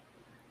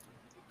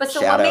 But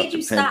so Shout what out made to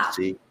you Pimp stop?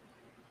 C.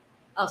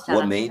 Oh, shout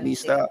What out to made Pimp me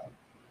C. stop?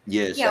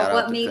 Yeah, Yeah, shout out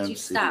what to made you Pimp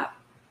C. stop?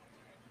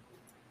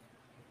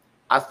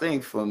 I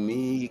think for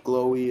me,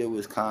 Chloe, it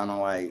was kind of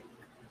like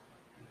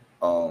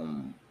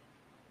um,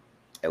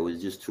 it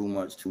was just too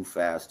much, too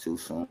fast, too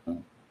soon.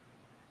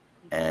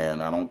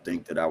 And I don't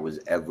think that I was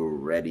ever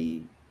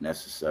ready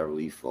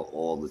necessarily for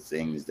all the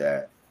things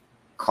that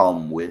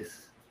come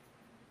with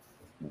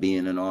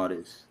being an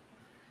artist.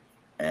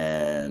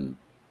 And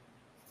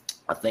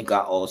I think I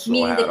also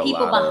Meaning the had a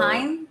people lot of,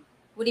 behind?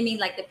 What do you mean,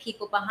 like the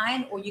people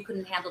behind, or you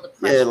couldn't handle the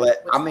yeah, pressure? like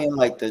Which I one? mean,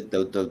 like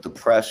the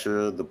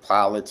pressure, the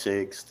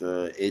politics,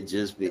 The it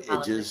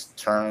politics. just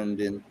turned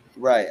in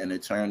right, and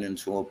it turned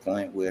into a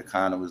point where it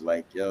kind of was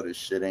like, yo, this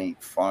shit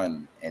ain't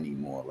fun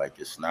anymore. Like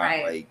it's not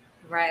Right. like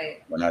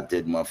Right. when I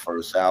did my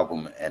first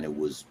album and it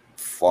was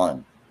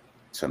fun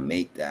to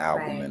make the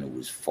album, Right. and it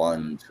was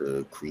fun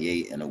to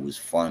create, and it was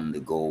fun to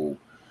go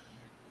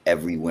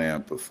everywhere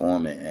and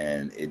perform it,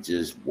 and it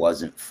just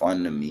wasn't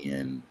fun to me.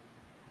 And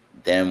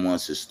then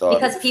once it started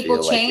Because to people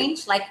feel like it,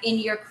 change, like in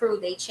your crew,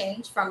 they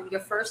changed from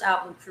your first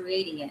album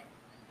creating it.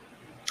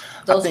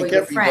 I Those were think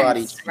your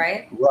everybody friends,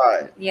 right?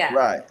 right, Yeah.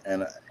 right,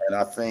 and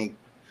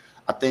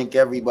I think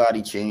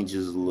everybody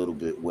changes a little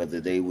bit, whether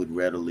they would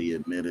readily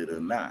admit it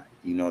or not.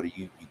 You know,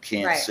 you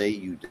can't Right. say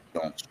you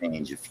don't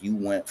change if you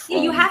went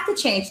Yeah, you from have to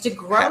change to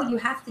grow. You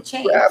have to you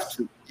change. have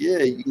to.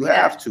 Yeah, you Yeah.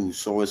 have to.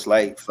 So it's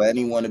like for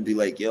anyone to be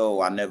like,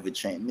 yo, I never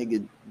changed.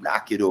 Nigga,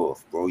 knock it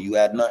off, bro. You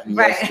had nothing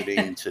Right. yesterday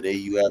and today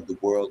you have the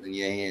world in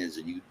your hands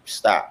and you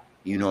stop.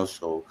 You know,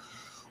 so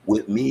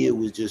with me, it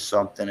was just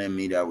something in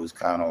me that was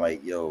kind of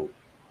like, yo,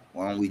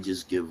 why don't we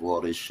just give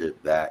all this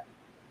shit back?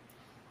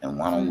 And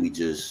why don't we Mm,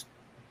 just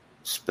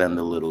spend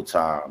a little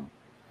time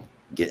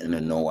getting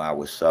to know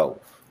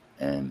ourselves?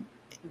 And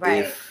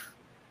right. if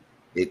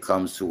it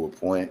comes to a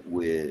point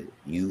where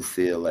you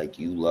feel like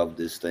you love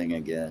this thing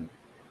again,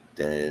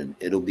 then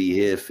it'll be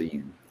here for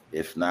you.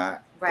 If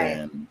not, Right.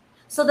 then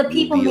So the you'll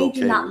people be made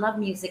you okay not with love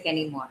music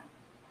anymore.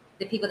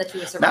 The people that you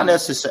were not surrounded with.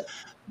 necessarily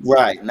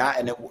right. Not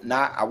and it,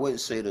 not I wouldn't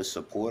say the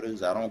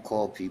supporters. I don't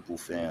call people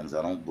fans.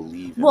 I don't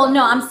believe in Well, that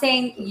no, I'm word.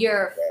 saying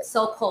your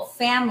so-called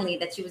family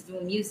that you was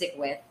doing music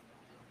with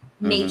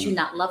made you Mhm.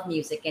 not love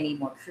music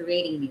anymore,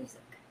 creating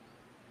music.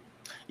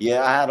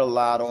 Yeah, I had a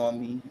lot on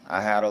me.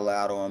 I had a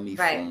lot on me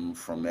Right.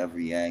 from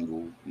every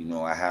angle. You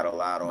know, I had a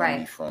lot on me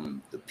Right.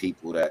 from the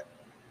people that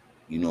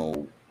you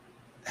know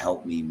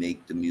helped me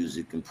make the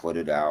music and put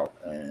it out,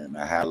 and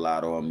I had a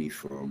lot on me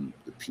from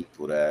the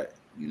people that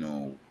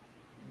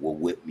were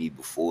with me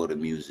before the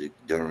music,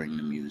 during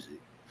the music.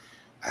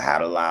 I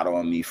had a lot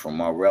on me from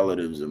my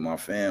relatives and my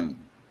family.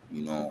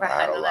 You know, Right. I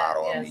I had a know lot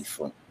that. on me Yes.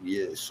 from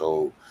yeah.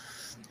 So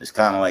it's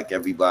kind of like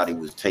everybody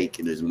was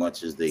taking as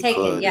much as they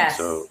Taken. could Yes.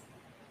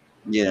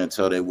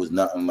 until there was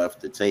nothing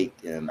left to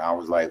take. And I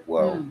was like,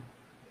 well,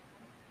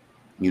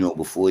 Mm,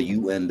 before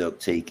you end up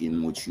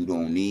taking what you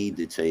don't need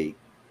to take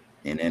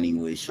in any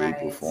way, shape,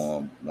 or right.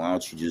 form, why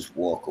don't you just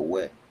walk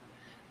away?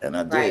 And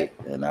I Right.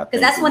 did, and I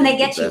Because think that's it when they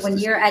was the get you, best when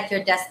you're decision. at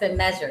your desperate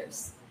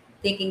measures,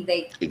 thinking that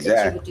you would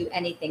Exactly. do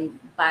anything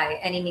by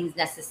any means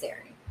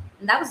necessary.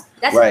 And that's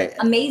Right.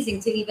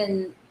 amazing to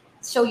even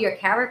show your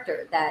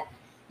character that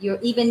you're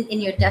even in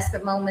your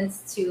desperate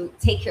moments to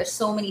take care of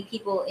so many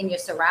people in your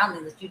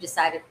surroundings that you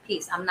decided,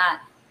 peace, I'm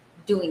not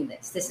doing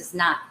this. This is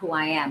not who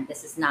I am.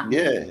 This is not me.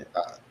 Yeah.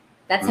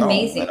 That's No, and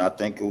amazing. I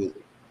think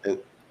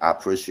I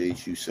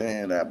appreciate you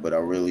saying that, but I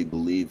really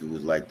believe it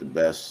was like the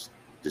best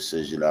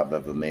decision I've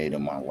ever made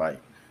in my life.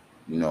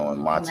 And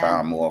my Amen.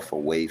 time off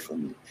away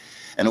from it.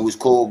 And it was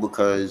cool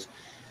because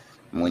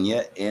when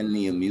you're in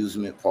the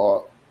amusement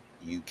park,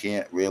 you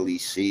can't really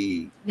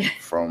see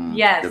from the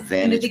Yes, in the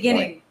vantage point.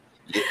 beginning.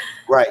 You-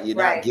 right, you're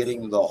not Right.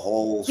 getting the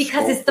whole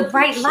Because it's scope the of it.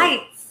 bright So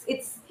lights.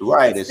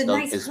 right, It's the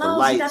nice it's the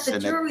clothes. You got lights the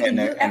and the jewelry, and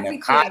the and the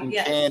everything. cotton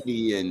Yes.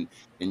 candy and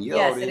yo,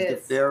 Yes, it there's the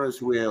is.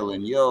 Ferris wheel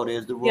and yo,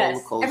 there's the roller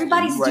Yes. coaster and you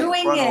Everybody's right in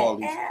doing front of it. all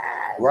these.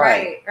 Yeah.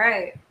 Right. Right,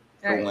 right,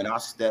 So right. when I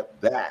step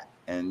back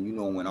and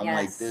when I'm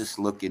like Yes. this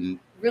looking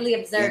Really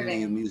in the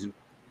observing. amusement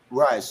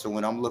right. So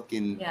when I'm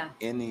looking Yeah.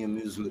 in the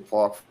amusement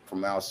park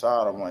from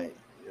outside, I'm like,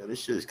 yeah, this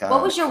shit is kind What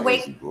of was your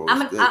crazy, wake? bro.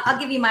 It's good. I'll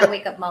give you my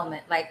wake up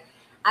moment. Like,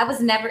 I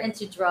was never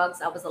into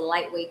drugs. I was a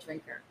lightweight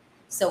drinker.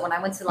 So when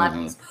I went to a lot of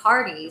Hmm. these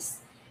parties,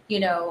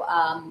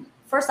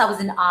 first I was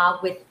in awe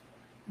with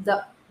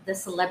the the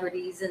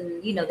celebrities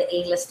and the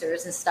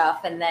A-listers and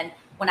stuff. And then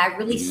when I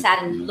really Hmm.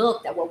 sat and Hmm.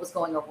 looked at what was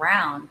going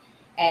around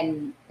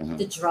and Hmm.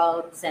 the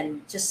drugs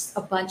and just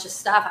a bunch of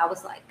stuff, I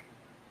was like,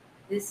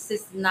 this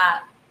is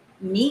not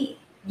me.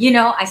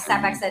 I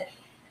sat back and Hmm. said,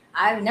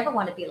 I never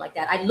want to be like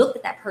that. I looked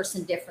at that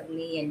person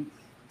differently and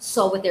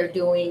saw what they're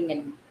doing,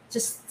 and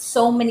just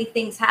so many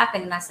things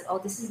happened. And I said, oh,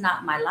 this is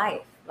not my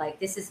life. Like,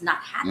 this is not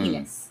Hmm.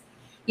 happiness.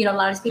 A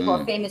lot of these people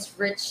are famous,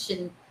 rich,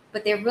 and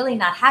but they're really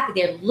not happy.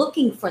 They're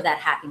looking for that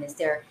happiness.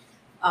 They're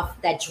of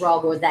that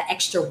drug or that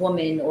extra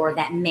woman or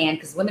that man,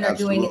 because women are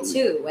doing it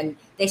too, and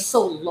they're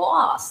so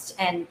lost.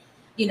 And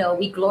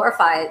we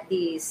glorify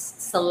these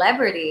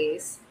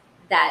celebrities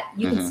that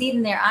you can see it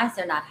in their eyes,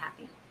 they're not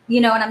happy.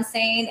 You know what I'm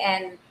saying?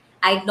 And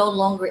I no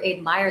longer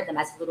admired them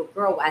as a little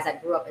girl. As I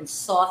grew up and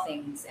saw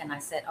things, and I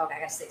said, okay, I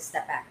gotta take a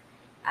step back.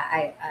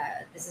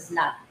 This is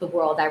not the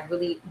world I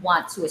really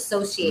want to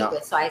associate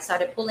with. So I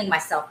started pulling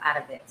myself out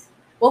of it.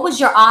 What was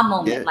your aha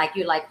moment? Yeah. Like,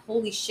 you're like,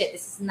 holy shit,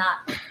 this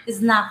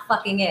is not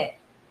fucking it.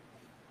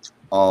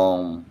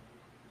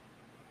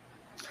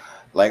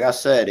 Like I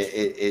said,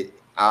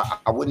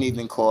 I wouldn't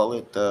even call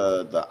it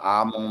the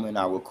aha moment.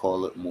 I would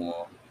call it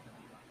more,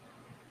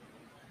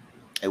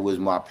 it was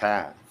my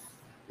path.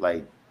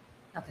 Like,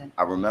 Okay.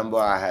 I remember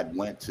I had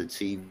went to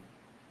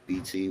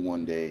TVT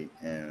one day,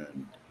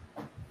 and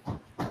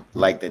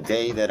like the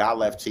day that I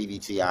left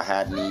TVT, I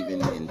hadn't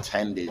even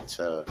intended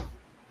to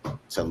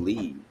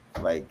leave.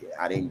 Like,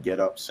 I didn't get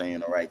up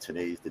saying, all right,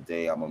 today's the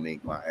day I'm gonna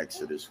make my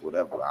exodus,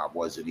 whatever. I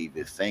wasn't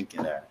even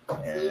thinking that.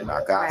 And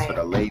I got to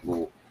the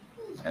label,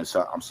 and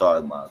so I'm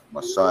sorry,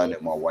 my son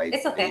and my wife.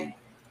 It's okay.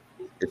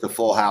 It's a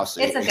full house.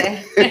 It's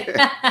okay. So,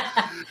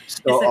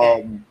 it's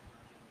okay.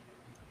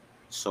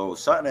 So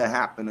something had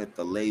happened at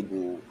the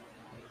label,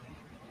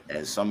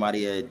 and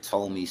somebody had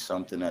told me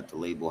something that the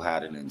label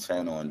had an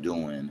intent on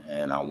doing,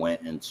 and I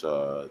went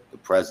into the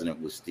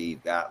president was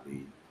Steve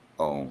Gottlieb.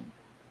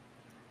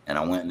 And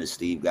I went into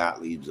Steve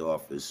Gottlieb's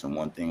office, and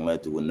one thing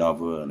led to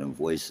another, and then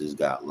voices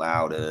got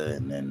louder,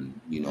 and then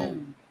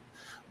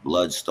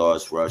blood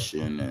starts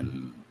rushing,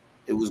 and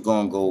it was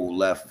gonna go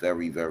left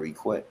very, very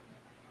quick.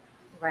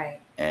 Right.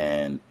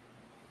 And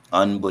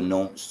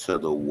unbeknownst to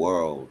the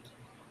world,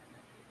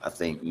 I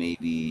think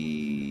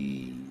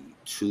maybe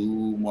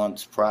 2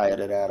 months prior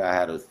to that, I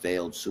had a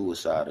failed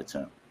suicide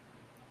attempt.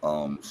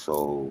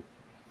 So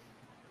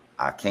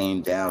I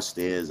came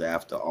downstairs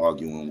after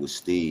arguing with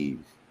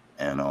Steve,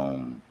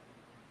 and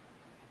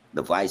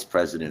the vice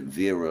president,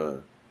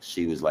 Vera,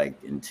 she was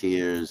like in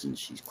tears, and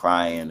she's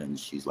crying, and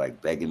she's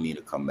like begging me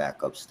to come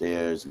back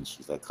upstairs. And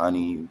she's like,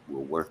 honey,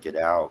 we'll work it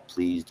out.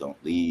 Please don't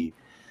leave.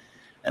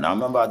 And I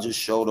remember I just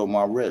showed her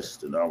my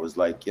wrist, and I was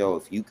like, yo,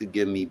 if you could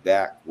give me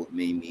back what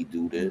made me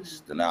do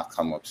this, then I'll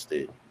come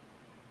upstairs.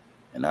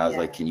 And I was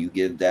like, can you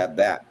give that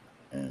back?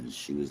 And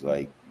she was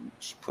like,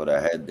 she put her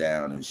head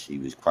down, and she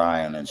was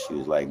crying, and she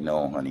was like,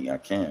 no, honey, I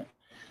can't.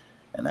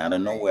 And out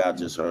of nowhere, I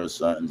just heard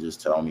something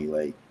just tell me,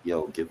 like,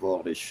 yo, give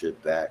all this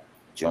shit back,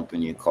 jump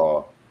in your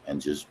car,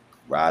 and just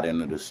ride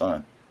into the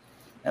sun.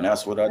 And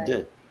that's what I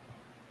did.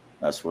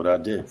 That's what I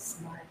did.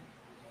 Smart.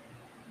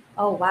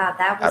 Oh, wow.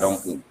 That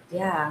was,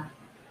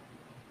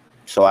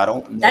 So I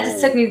don't know. That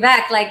just took me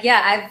back. Like,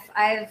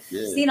 I've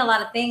seen a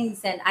lot of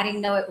things, and I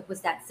didn't know it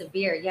was that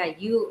severe. Yeah,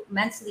 you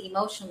mentally,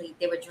 emotionally,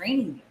 they were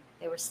draining you.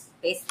 They were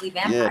basically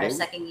vampires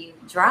sucking you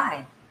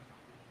dry.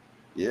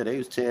 Yeah, they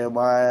was tearing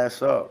my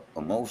ass up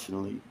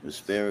emotionally and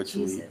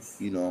spiritually,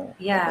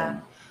 Yeah.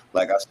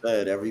 Like I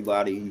said,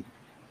 everybody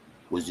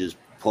was just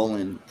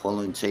pulling,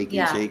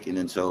 taking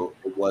until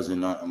it wasn't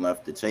nothing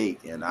left to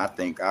take. And I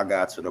think I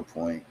got to the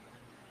point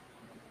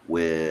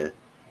where,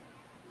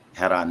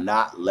 had I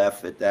not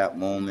left at that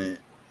moment,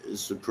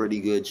 it's a pretty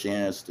good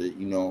chance that,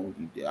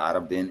 I'd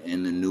have been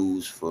in the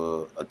news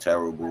for a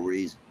terrible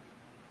reason.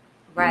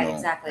 Right,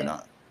 exactly.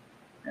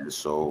 And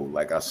so,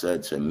 like I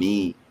said, to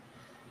me,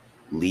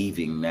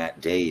 leaving that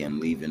day and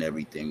leaving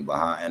everything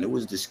behind, and it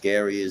was the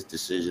scariest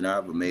decision I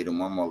ever made in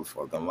my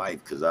motherfucking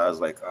life, because I was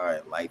like, all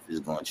right, life is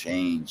going to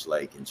change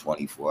like in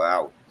 24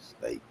 hours.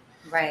 Like,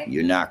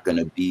 you're not going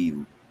to be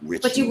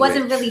rich. But you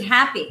wasn't really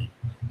happy.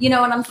 You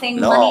know what I'm saying?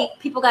 No. Money,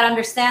 people got to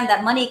understand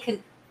that money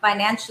can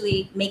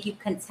financially make you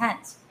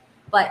content,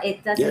 but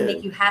it doesn't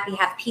make you happy,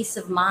 have peace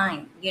of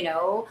mind,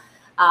 so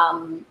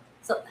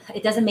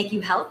it doesn't make you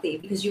healthy,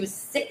 because you were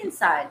sick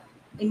inside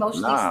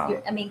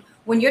emotionally. I mean,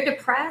 when you're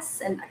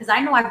depressed, and because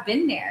I know I've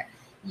been there,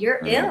 you're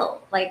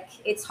ill. Like,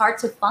 it's hard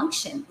to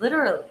function,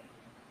 literally.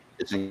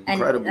 It's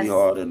incredibly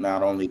hard. And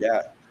not only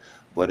that,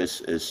 but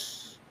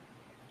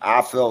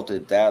I felt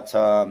at that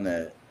time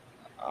that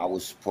I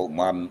was supposed,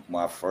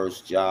 my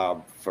first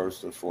job,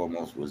 first and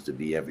foremost, was to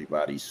be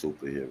everybody's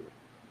superhero.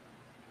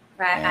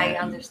 Right. I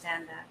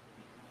understand that.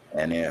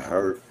 And it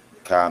hurt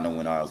kind of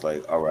when I was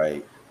like, all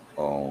right,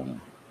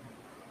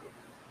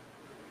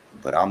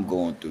 but I'm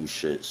going through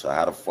shit. So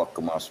how the fuck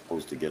am I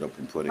supposed to get up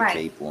and put a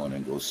cape on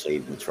and go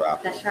save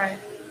Metropolis? That's right.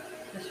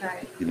 That's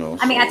right.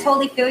 I mean, I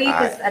totally feel you,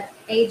 because at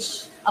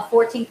age of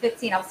 14,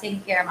 15, I was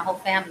taking care of my whole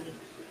family.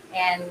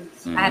 And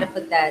I had to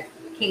put that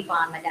cape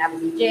on. My dad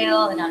was in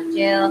jail and out of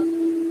jail.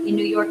 In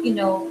New York,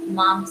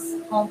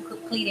 mom's home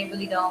cook, clean, they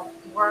really don't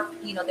work.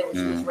 She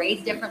was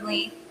raised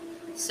differently.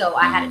 So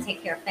I had to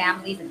take care of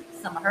families and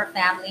some of her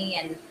family.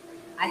 And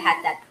I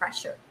had that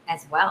pressure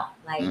as well.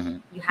 Like,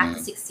 you have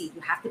to succeed.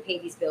 You have to pay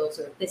these bills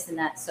or this and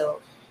that.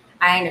 So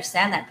I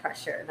understand that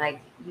pressure. Like,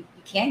 you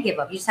can't give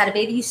up. You just had a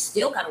baby. You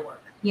still got to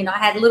work. I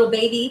had a little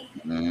baby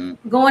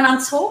going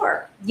on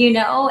tour,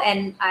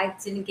 and I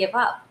didn't give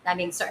up. I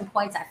mean, certain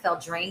points I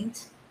felt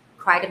drained,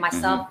 cried to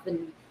myself,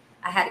 and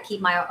I had to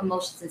keep my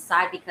emotions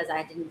inside because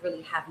I didn't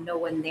really have no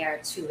one there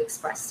to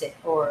express it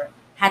or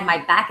had my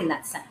back in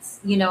that sense.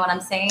 You know what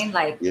I'm saying?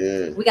 Like,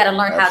 we got to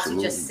learn how to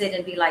just sit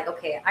and be like,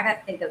 okay, I got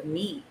to think of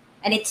me.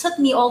 And it took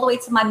me all the way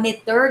to my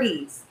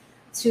mid-30s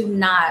to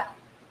not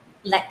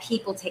let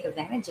people take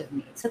advantage of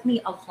me. It took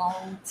me a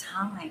long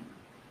time.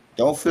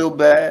 Don't feel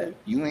bad.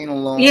 You ain't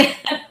alone. Yeah.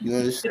 You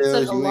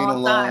understand? You ain't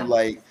alone. Time.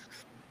 Like,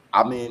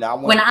 I mean, I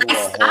went through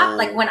a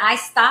whole... when I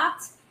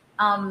stopped,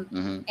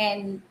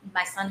 and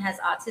my son has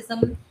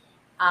autism,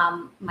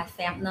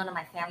 none of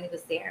my family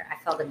was there. I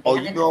felt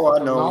abandoned. I know.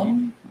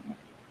 Alone.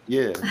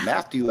 Yeah,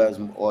 Matthew has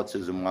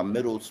autism.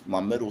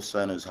 My middle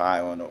son is high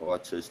on the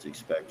autistic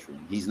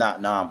spectrum. He's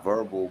not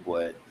nonverbal,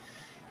 but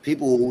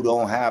people who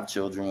don't have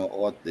children with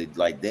autism,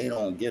 like, they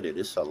don't get it.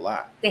 It's a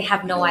lot. They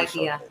have no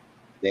idea.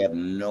 They have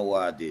no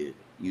idea.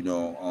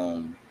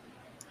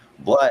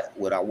 But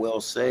what I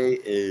will say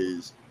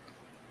is,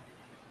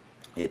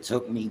 it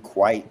took me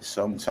quite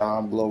some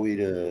time,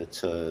 Gloria,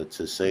 to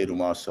say to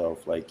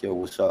myself, like, yo,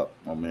 what's up,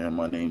 my man?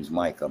 My name's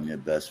Mike. I'm your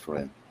best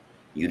friend.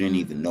 You didn't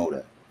even know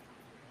that.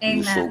 Amen.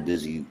 You were so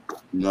busy, you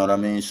know what I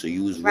mean? So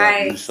you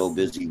was so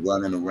busy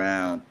running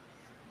around,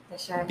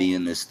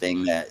 being this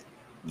thing that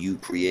you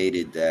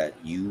created, that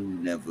you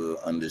never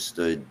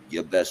understood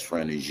your best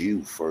friend is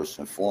you, first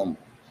and foremost.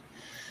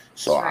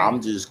 So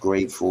I'm just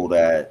grateful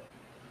that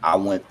I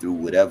went through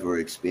whatever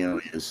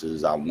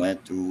experiences I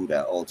went through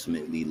that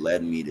ultimately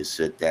led me to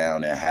sit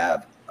down and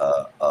have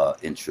a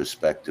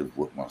introspective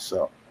with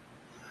myself.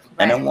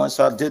 And then once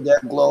I did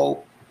that,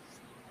 Glow,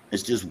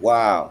 it's just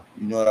wow.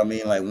 You know what I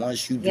mean? Like,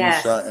 once you do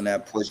something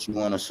that puts you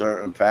on a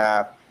certain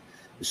path,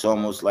 it's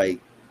almost like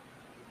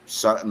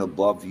something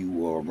above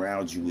you or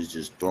around you is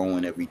just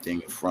throwing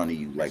everything in front of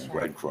you like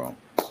breadcrumbs.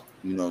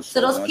 So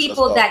those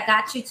people that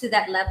got you to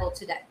that level,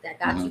 that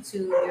got you to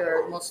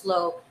your most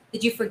low,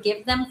 did you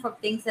forgive them for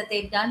things that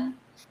they've done?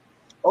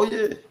 Oh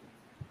yeah,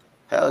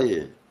 hell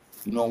yeah.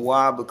 You know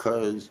why?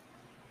 Because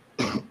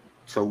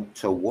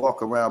to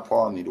walk around,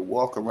 to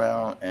walk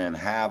around and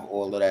have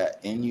all of that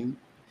in you,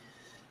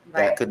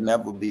 that could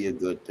never be a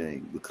good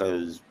thing,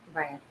 because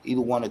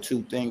either one or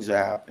two things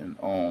that happen.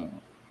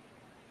 And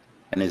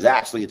there's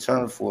actually a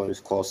term for it.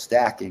 It's called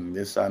stacking.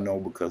 This I know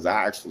because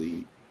I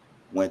actually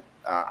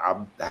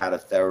I've had a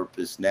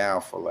therapist now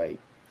for like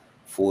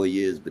 4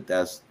 years, but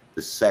that's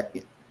the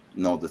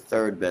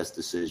third best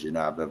decision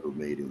I've ever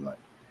made in life.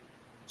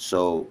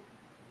 So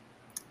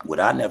what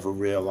I never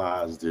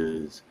realized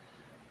is,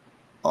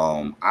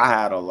 I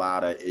had a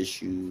lot of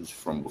issues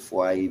from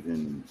before I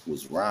even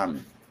was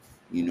rhyming,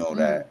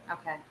 that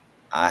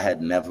I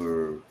had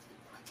never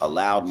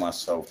allowed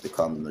myself to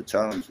come to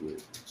terms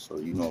with. So,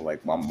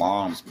 like, my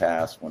mom's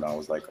passed when I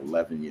was like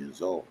 11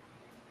 years old.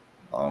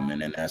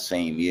 And in that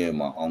same year,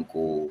 my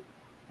uncle,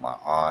 my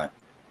aunt,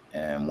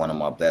 and one of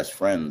my best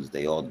friends,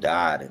 they all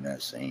died in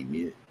that same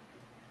year.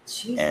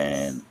 Jesus.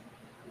 And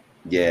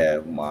yeah,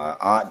 my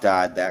aunt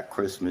died that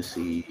Christmas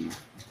Eve.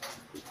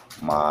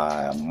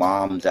 My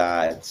mom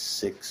died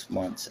 6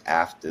 months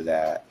after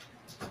that.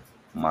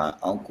 My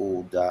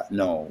uncle died.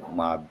 No,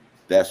 my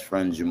best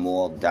friend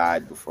Jamal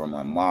died before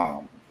my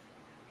mom.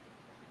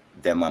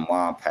 Then my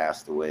mom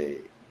passed away.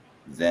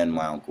 Then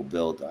my Uncle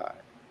Bill died.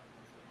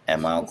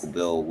 And my Uncle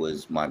Bill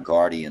was my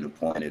guardian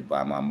appointed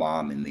by my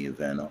mom in the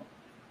event of.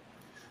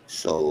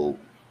 So,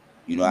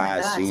 I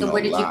had seen So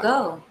where did you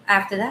go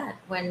after that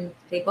when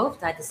they both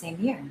died the same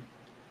year?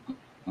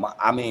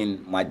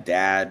 My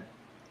dad,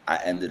 I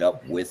ended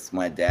up with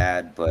my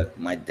dad, but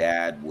my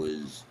dad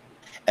was,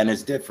 and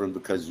it's different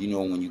because,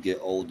 when you get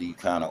older, you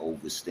kind of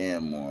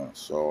overstand more.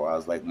 So I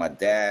was like, my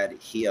dad,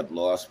 he had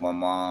lost my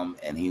mom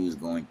and he was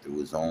going through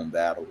his own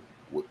battle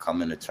with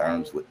coming to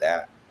terms with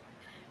that.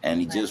 And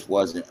he just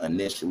wasn't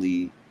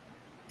initially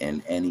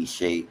in any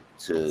shape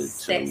to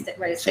state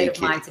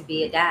of mind to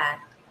be a dad.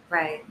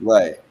 Right.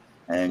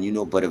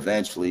 And, but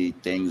eventually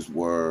things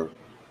were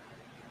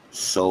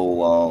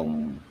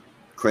so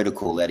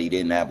critical that he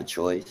didn't have a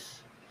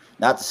choice.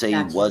 Not to say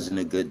he wasn't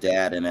a good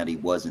dad and that he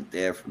wasn't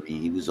there for me.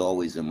 He was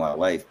always in my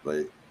life,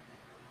 but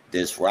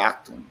this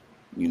rocked him,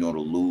 to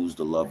lose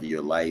the love of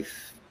your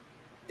life.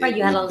 Right,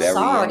 you had a little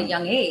sorrow at a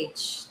young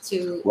age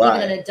to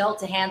even an adult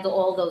to handle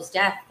all those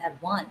deaths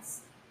at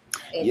once.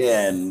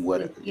 And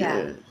what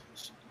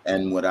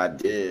I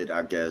did,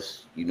 I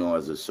guess,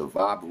 as a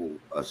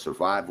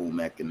survival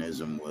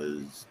mechanism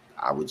was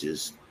I would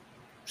just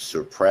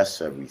suppress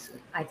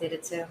everything. I did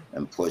it too.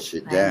 And push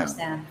it down. I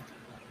understand.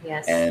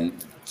 Yes.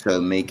 And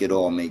to make it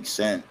all make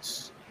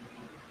sense,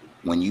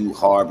 when you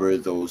harbor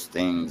those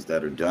things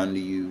that are done to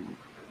you,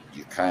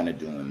 you're kind of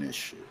doing this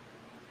shit.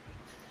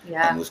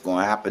 Yeah. And what's going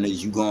to happen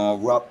is you're going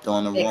to erupt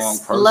on the wrong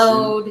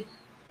person.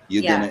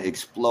 You're going to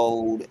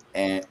explode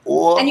and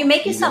you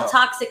make yourself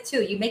toxic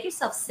too. You make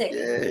yourself sick,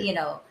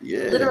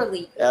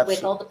 literally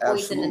with all the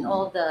poison and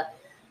all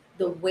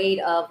the weight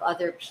of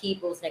other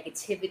people's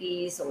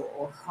negativities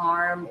or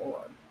harm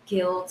or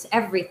guilt,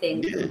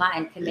 everything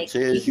combined can make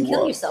you can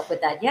kill yourself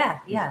with that.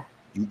 Yeah.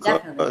 You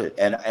Definitely. could,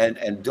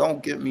 and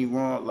don't get me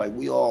wrong, like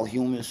we all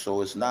humans,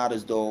 so it's not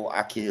as though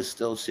I can't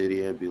still sit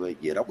here and be like,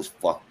 yeah, that was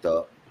fucked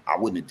up. I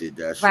wouldn't have did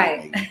that shit,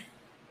 Right. nigga.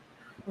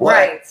 But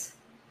Right.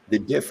 the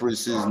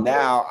difference is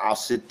now I'll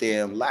sit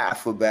there and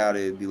laugh about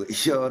it and be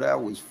like, yo, that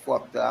was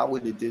fucked up. I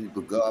wouldn't have did it,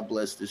 but God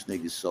bless this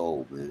nigga's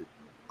soul, man.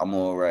 I'm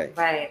all right.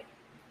 Right.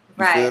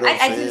 You feel Right. what I'm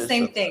I do the saying?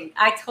 same So thing.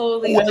 I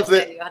totally whoever,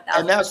 understand you a and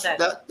thousand that's percent.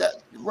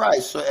 that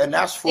right. So and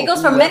that's It for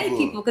goes for many whoever.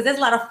 people because there's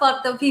a lot of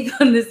fucked up people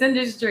in this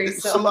industry.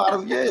 It's a So lot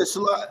of it's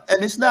a lot,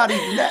 and it's not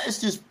even that.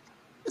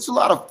 It's a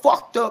lot of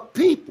fucked up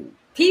people.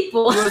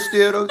 people, You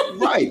understand?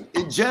 Right.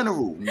 In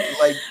general,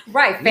 like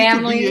right? we could be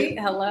Family.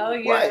 Hello.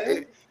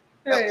 right.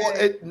 Yeah.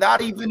 Right.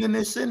 Not even in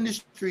this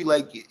industry.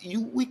 Like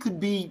we could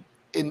be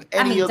in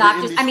I any mean, other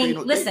doctors. I industry.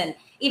 mean, listen,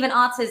 even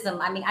autism.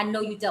 I mean, I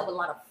know you dealt with a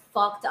lot of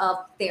fucked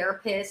up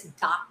therapists,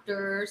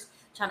 doctors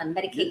trying to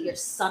medicate Yeah, your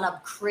son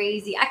up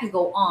crazy. I can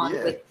go on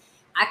yeah, with,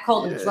 I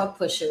call them yeah, drug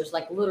pushers,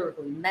 like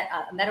literally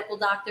medical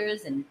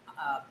doctors and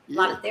a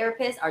lot yeah, of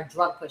therapists are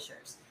drug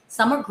pushers.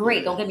 Some are great.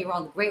 yeah, Don't get me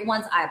wrong. The great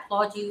ones, I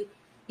applaud you.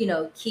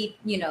 Keep,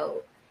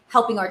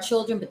 helping our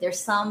children, but there's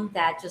some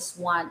that just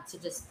want to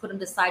just put them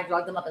to the side,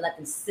 drug them up, and let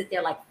them sit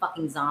there like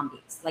fucking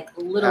zombies. Like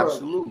literally.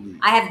 absolutely,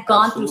 I have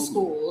gone through absolutely.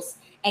 schools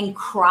and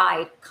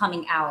cried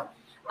coming out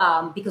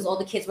because all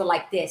the kids were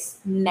like this,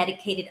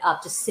 medicated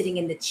up, just sitting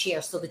in the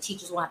chair, so the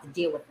teachers won't have to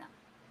deal with them.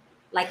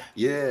 Like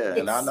Yeah,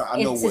 and I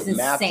know it's with just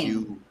insane.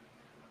 Matthew.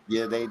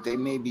 Yeah, they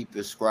maybe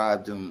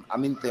prescribed him. I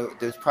mean,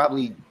 there's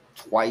probably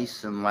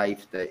twice in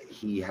life that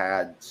he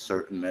had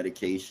certain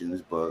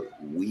medications, but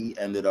we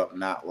ended up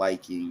not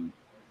liking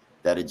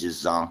that it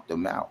just zonked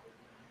him out.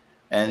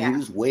 And he Yeah.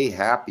 was way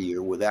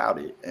happier without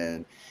it.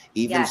 And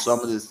even some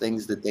of Yes. the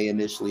things that they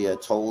initially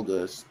had told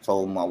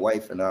my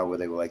wife and I, where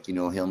they were like,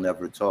 he'll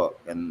never talk.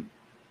 And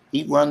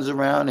he runs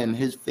around and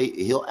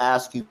he'll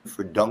ask you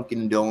for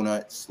Dunkin'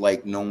 Donuts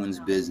like no one's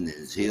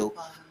business. He'll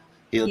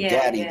Yeah.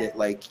 daddy Yeah. that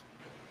like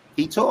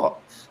he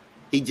talks.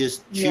 He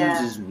just Yeah.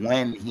 chooses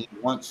when he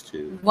wants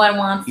to, One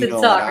wants to and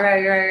talk. I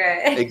Right.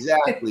 Right. Right.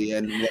 exactly.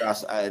 And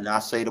I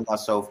say to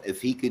myself, if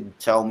he could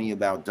tell me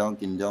about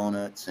Dunkin'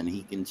 Donuts and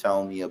he can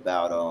tell me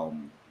about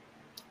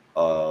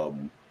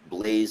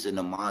Blaze and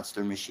the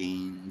Monster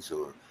Machines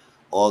or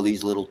all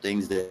these little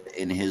things that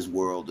in his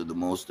world are the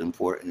most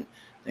important,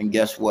 then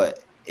guess what?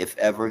 If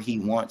ever he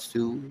wants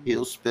to,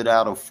 he'll spit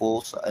out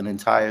an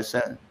entire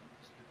sentence.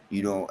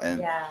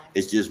 And Yeah.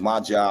 it's just my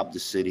job to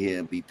sit here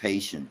and be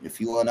patient.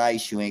 If you on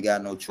ice, you ain't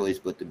got no choice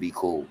but to be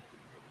cool.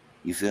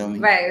 You feel me?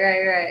 Right.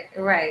 Right. Right.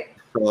 Right.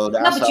 So No,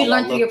 that's but you how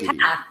I learn through your look at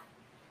it. path.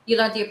 You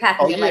learn through your path,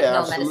 Oh and you're like, yeah, no,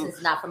 absolutely.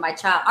 medicine's not for my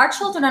child. Our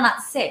children are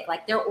not sick.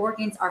 Like their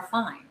organs are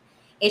fine.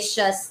 It's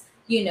just,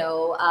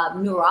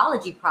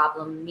 neurology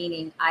problem,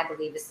 meaning I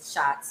believe it's the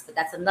shots, but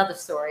that's another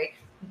story.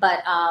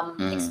 But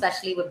Mm-hmm,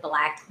 especially with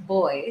Black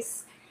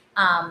boys,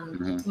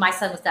 mm-hmm, my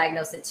son was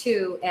diagnosed at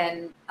 2,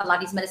 and a lot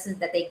of these medicines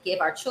that they give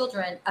our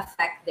children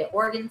affect their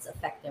organs,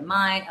 affect their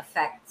mind,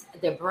 affect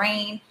their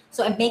brain.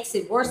 So it makes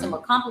it worse and mm-hmm.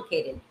 more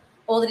complicated.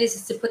 All it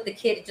is to put the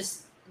kid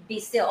just be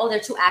still. Oh, they're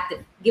too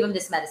active. Give them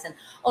this medicine.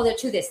 Oh, they're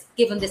too this.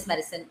 Give them this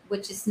medicine,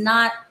 which is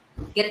not.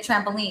 Get a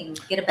trampoline.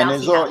 Get a And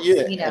there's bouncy all house.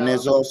 yeah, and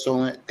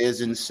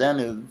there's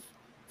incentive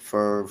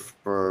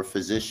for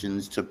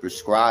physicians to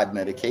prescribe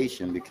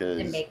medication To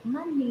because make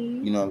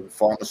money.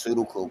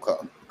 pharmaceutical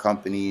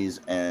companies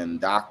and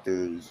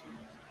doctors,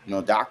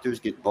 doctors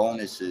get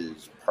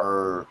bonuses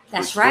per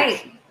That's right.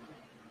 prescription.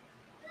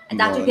 And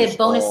doctors And it's get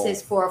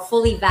bonuses all for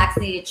fully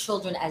vaccinated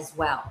children as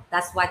well.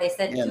 That's why they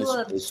said yeah, and do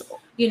a,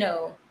 you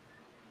know,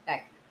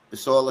 like,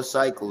 it's all a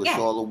cycle. It's yeah,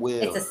 all a it's a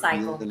wheel. You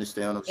cycle.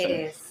 understand what I'm It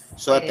saying? is.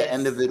 So It at the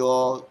end of is. it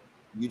all,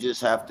 you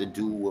just have to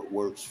do what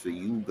works for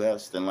you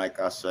best. And like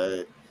I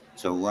said,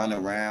 to run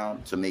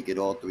around to make it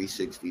all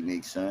 360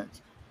 make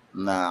sense.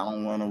 Nah, I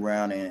don't run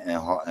around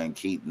and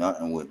keep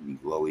nothing with me,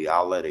 Chloe.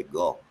 I'll let it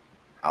go.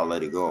 I'll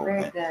let it go.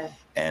 Very And, good.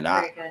 and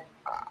Very good.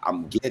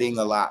 I'm getting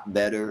a lot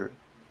better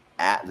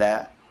at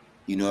that.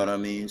 You know what I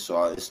mean?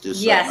 So it's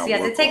just something I Yes,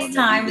 yes. It work takes on every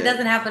time. It day.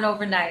 doesn't happen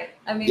overnight.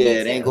 I mean, Yeah, me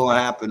it ain't too. gonna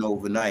happen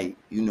overnight,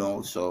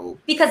 so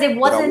Because it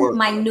but I wasn't work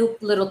on it.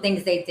 minute little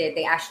things they did.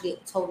 They actually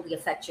totally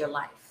affect your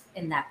life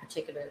in that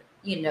particular,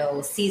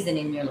 season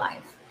in your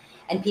life.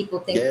 And people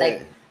think Yeah.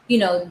 like,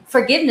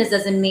 forgiveness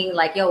doesn't mean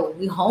like, yo,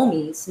 we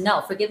homies.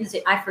 No, forgiveness,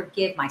 I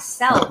forgive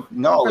myself for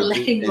No,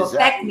 letting you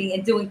affect exactly. me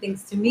and doing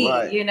things to me,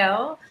 Right.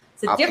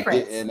 It's a I forget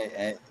difference.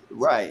 and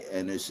right.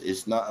 And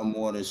it's nothing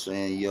more than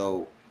saying,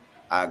 yo,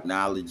 I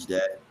acknowledge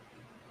that.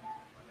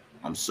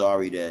 I'm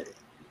sorry that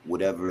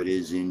whatever it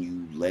is in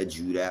you led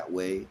you that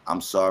way.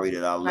 I'm sorry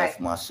that I Right. left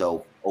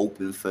myself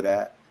open for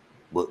that.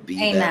 But be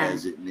that Amen.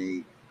 as it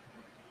may,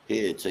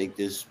 here, take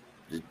this.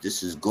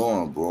 This is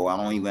gone, bro. I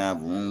don't even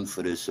have room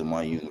for this in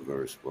my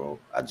universe, bro.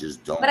 I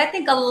just But don't. I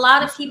think a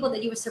lot You of feel people me?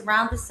 that you would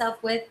surround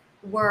yourself with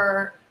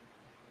were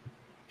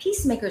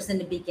peacemakers in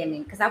the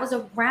beginning because I was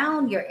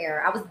around your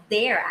era. I was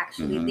there,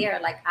 actually Hmm. there.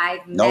 Like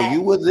I've No, met,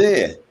 you were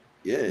there.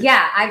 Yeah.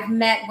 yeah, I've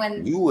met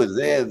when You were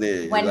there.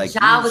 when Like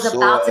Ja you was saw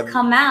about to every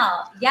come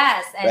out.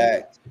 Yes, and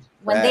fact.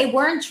 when they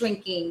weren't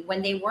drinking,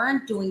 when they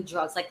weren't doing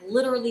drugs, like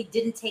literally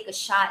didn't take a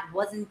shot,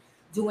 wasn't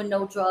doing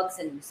no drugs,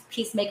 and was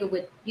peacemaker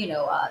with,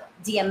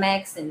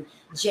 DMX and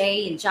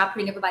Jay and Ja,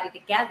 putting everybody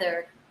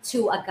together,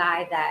 to a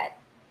guy that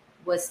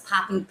was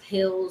popping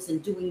pills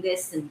and doing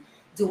this and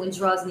doing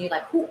drugs, and you're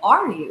like, who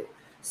are you?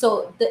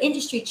 So the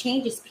industry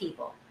changes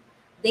people.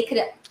 They could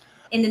have,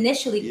 and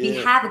initially we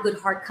Yeah. have a good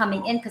heart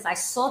coming in because I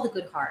saw the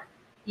good heart,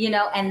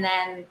 and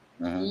then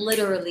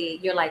literally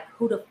you're like,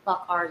 who the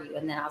fuck are you?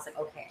 And then I was like,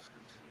 okay,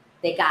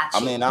 they got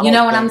you. I mean, I You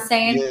know don't what I'm think,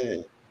 saying? yeah.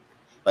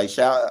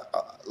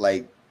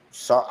 Like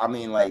so I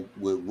mean, like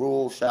with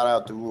Rule, shout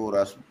out to Rule.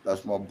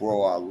 That's my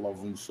bro. I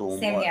love him so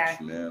Same much, here.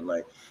 man.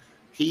 Like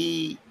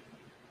he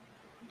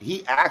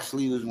he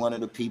actually was one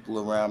of the people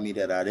around me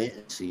that I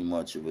didn't see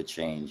much of a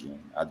change in.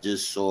 I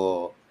just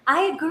saw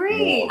I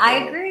more agree. of I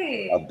a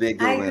agree. I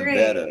bigger and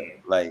better. agree.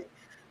 Like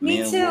me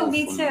Me and too. Rule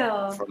Me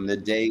too. from the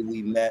day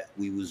we met,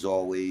 we was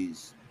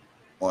always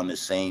on the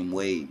same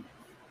wave,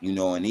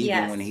 and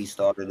even when Yes. he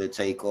started to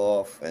take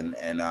off and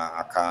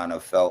I kind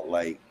of felt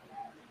like,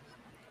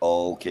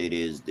 oh, okay,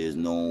 there's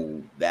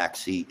no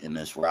backseat in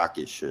this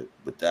rocket ship,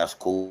 but that's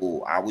cool.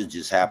 I was just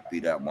happy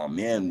that my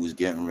man was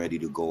getting ready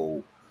to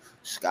go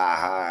sky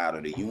high out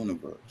of the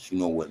universe.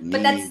 With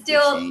But that's me, the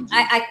still,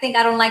 I changes. think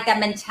I don't like that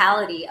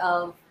mentality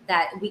of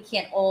that we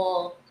can't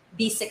all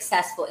be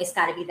successful. It's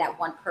got to be that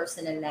one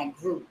person in that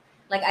group.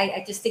 Like,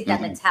 I just think that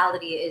Mhm,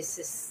 mentality is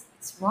just,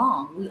 it's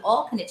wrong. We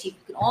all can achieve,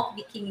 we can all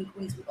be king and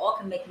queens, we all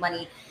can make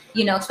money,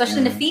 especially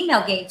in the mhm,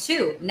 female game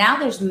too. Now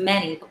there's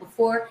many, but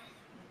before,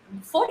 we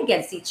fought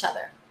against each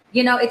other.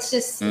 It's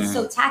so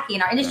mhm, tacky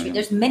in our industry. mhm,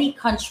 There's many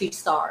country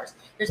stars,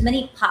 there's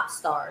many pop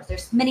stars,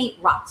 there's many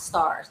rock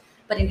stars,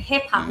 but in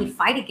hip hop we mhm.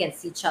 fight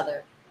against each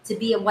other to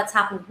be a what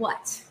top of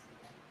what.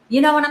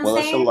 You know what I'm Well,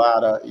 it's a saying?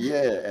 lot of,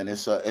 yeah, and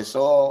it's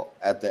all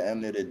at the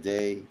end of the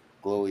day,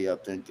 Chloe. I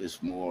think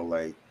it's more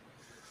like,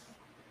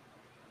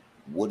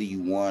 what do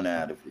you want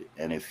out of it?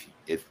 And if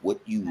what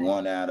you Right.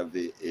 want out of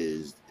it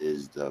is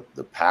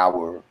the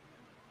power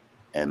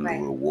and the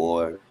Right.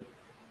 reward,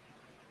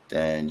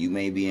 then you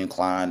may be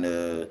inclined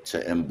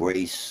to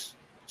embrace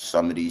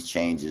some of these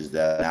changes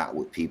that are not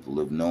what people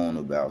have known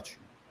about you.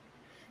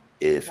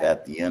 If Right.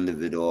 at the end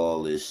of it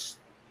all is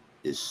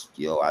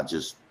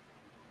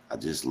I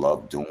just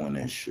love doing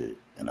this shit,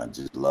 and I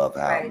just love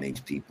how it Right.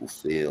 makes people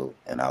feel,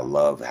 and I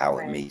love how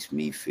it Right. makes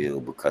me feel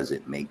because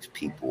it makes Right.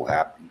 people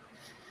happy.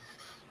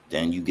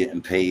 Then you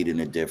getting paid in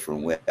a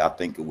different way. I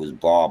think it was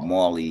Bob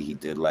Marley. He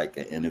did like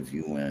an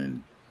interview,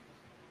 and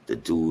the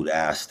dude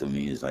asked him,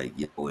 he's like,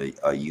 "Yo,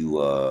 are you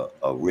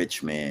a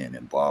rich man?"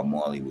 And Bob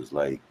Marley was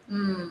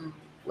Mm.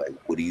 like,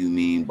 "What do you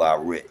mean by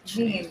rich?"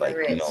 And he's Being like,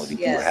 rich. "Do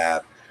you Yes.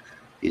 have?"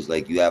 He's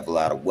like, "You have a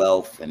lot of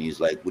wealth." And he's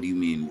like, "What do you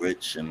mean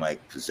rich and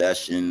like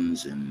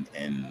possessions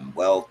and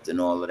wealth and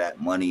all of that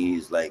money?"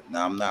 He's like, "No,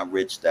 I'm not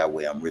rich that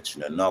way. I'm rich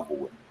in another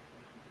way."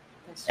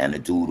 That's And true.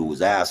 the dude who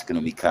was asking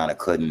him, he kind of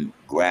couldn't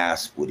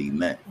grasp what he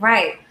meant,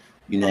 Right.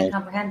 you Couldn't know.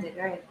 comprehend it.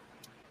 Right.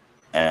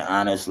 And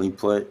honestly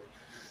put,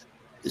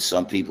 there's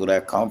some people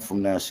that come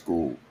from that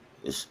school.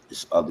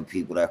 It's other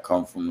people that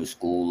come from the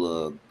school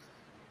of,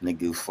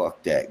 nigga,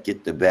 fuck that,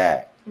 get the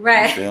bag.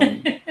 You feel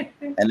me?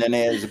 Right. And then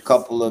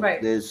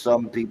Right. there's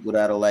some people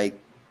that are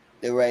like,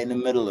 they're right in the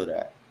middle of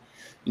that.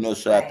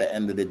 So at Right. the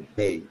end of the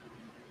day,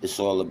 it's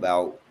all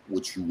about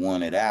what you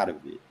wanted out of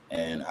it.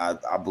 And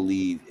I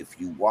believe if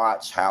you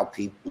watch how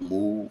people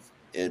move,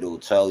 it'll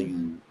tell Mhm.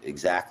 you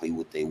exactly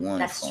what they wanted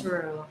That's from it.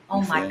 true. Oh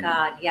You my feel me?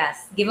 God.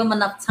 Yes. Give them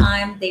enough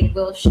time, they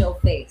will show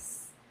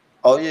face.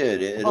 Oh yeah,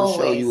 it'll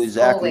show you Always.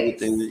 exactly what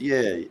they Always. was.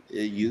 Yeah,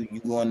 you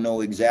gonna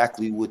know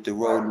exactly what the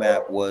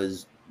roadmap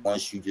was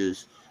once you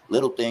just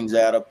little things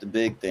add up to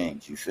big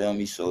things. You feel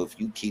me? So if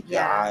you keep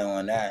your Yeah. eye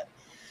on that,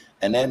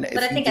 and then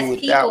But I if you think as do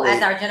it that people,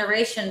 as way, our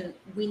generation,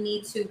 we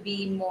need to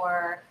be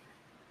more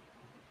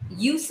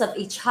use of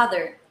each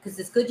other, because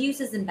there's good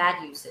uses and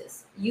bad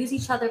uses. Use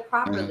each other mhm,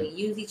 properly.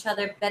 Use each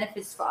other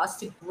benefits for us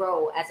to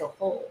grow as a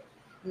whole,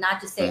 not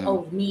to say, mhm.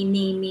 "Oh, me,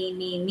 me, me,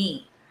 me,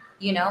 me."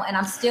 And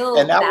I'm And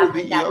still that would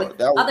be battling that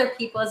with other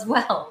people as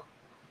well.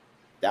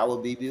 that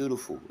would be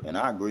beautiful, and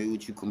I agree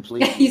with you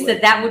completely. You said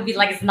Like that would be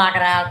like it's not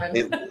gonna happen.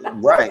 it,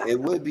 right? It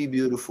would be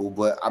beautiful,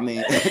 but I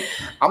mean,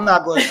 I'm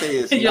not gonna say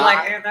it's You're like,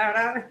 not, "Eh, no,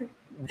 no."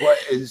 but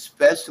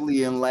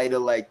especially in light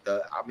of like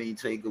I mean,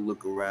 take a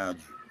look around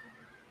you.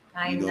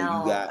 I You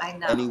know, got I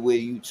know. anywhere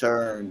you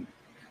turn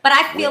But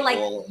I feel with like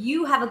all.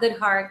 you have a good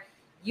heart.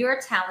 You're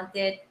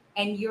talented,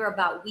 and you're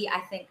about we. I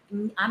think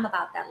I'm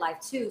about that life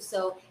too.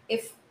 So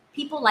if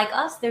people like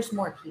us, there's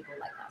more people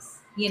like us.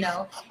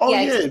 Oh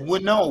Yeah, it's yeah,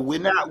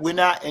 we're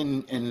not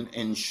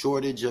in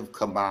shortage of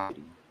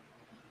commodity.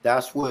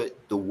 That's what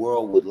the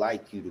world would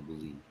like you to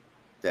believe.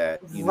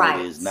 That right.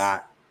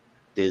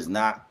 there's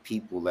not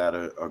people that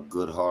are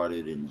good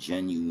hearted and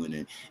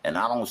genuine, and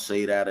I don't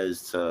say that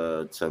as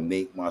to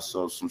make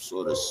myself some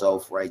sort of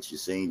self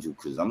righteous angel,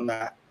 because I'm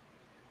not.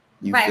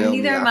 You Right. feel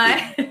Neither me? am I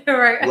could. I.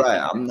 Right. Right.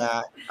 I'm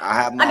not. I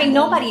have I my mean,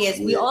 nobody moments is.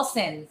 We where all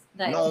sin.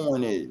 Like, no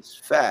one is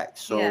fact.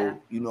 yeah.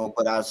 So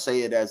but I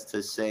say it as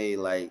to say,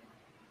 like,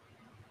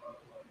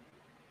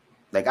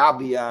 like I'll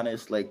be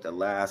honest, like the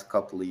last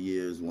couple of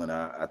years when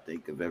I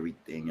think of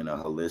everything in a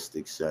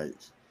holistic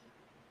sense,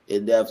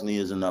 it definitely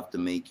is enough to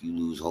make you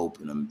lose hope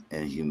in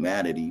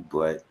humanity,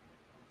 but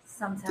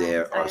Sometimes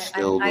there are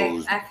still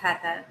those, I've had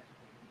that.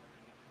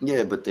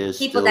 but there's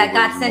People still that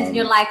God those sends in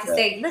your moments life to that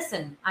say,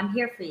 listen, I'm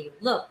here for you.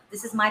 Look,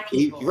 this is my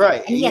people.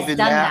 right, And he has even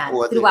done that, that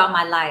or the throughout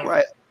my life.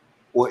 right,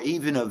 or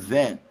even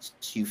events,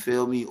 you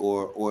feel me,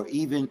 or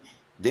even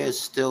there's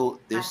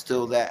still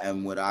Absolutely. that,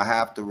 and what I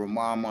have to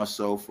remind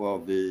myself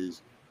of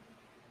is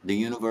the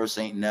universe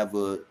ain't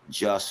never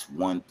just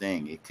one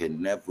thing. It could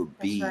never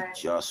That's be right.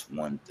 just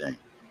one thing.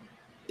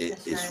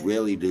 That's It's right.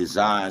 really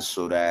designed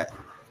so that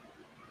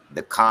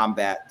the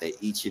combat that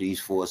each of these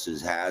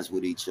forces has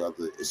with each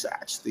other is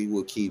actually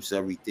what keeps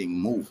everything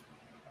moving.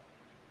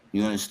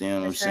 You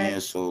understand what I'm That's right. saying?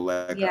 So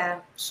like, Yeah.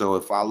 so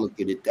if I look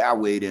at it that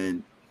way,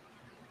 then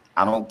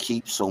I don't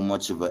keep so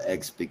much of an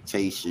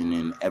expectation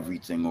in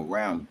everything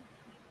around me.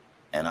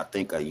 And I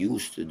think I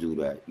used to do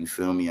that. You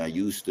feel me? I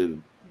used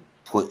to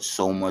put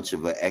so much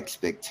of an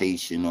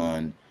expectation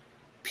on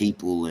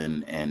people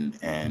and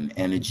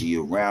energy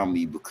around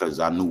me because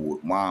I knew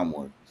what mine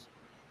was.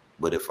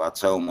 But if I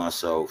tell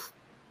myself,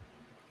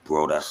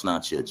 bro, that's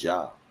not your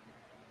job.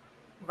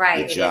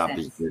 Your Right. It job isn't.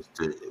 is just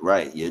to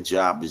right. Your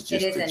job is It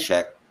just to isn't.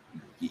 check,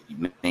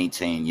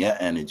 maintain your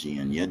energy,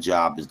 and your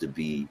job is to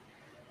be,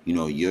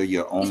 you're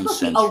your You're own supposed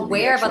to be century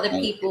aware at of your other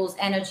own. people's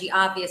energy,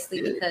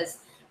 obviously, Yeah, because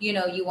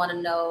you want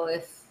to know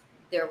if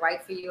they're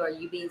right for you, or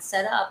you being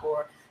set up,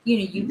 or you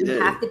yeah,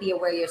 have to be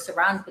aware of your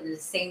surroundings, but in the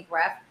same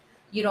breath,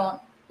 you don't.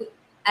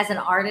 As an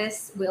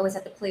artist, we always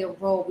have to play a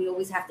role. We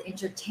always have to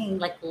entertain,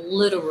 like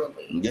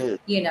literally, yeah,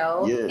 in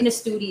yeah. a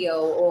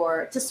studio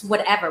or just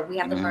whatever. We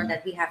have to learn Hmm.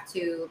 that we have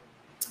to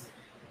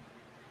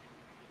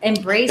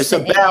embrace It's a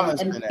it and, and,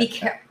 balance in and be that.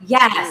 careful.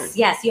 Yeah, Yes,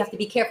 yes, you have to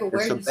be careful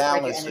where it's a you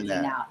spread your balance in energy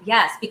that. now.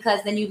 Yes,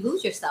 because then you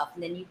lose yourself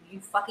and then you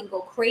fucking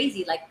go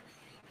crazy. Like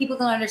people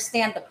don't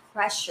understand the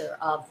pressure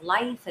of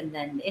life and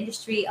then the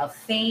industry of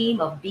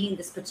fame, of being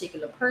this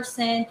particular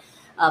person,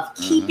 of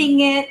Hmm. keeping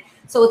it.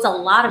 So it's a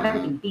lot of Hmm.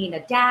 everything, being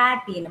a dad,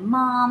 being a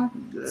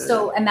mom. Yeah,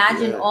 So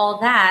imagine yeah. all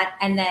that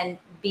and then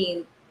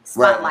being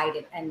Right.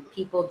 spotlighted and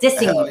people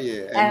dissing Hell you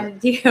yeah. And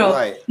and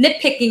right.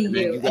 nitpicking And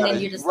then you, you and then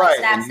gotta you're just like right.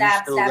 stab And you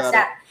stab still stab gotta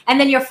stab, and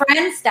then your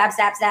friends stab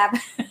stab stab.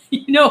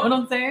 You know what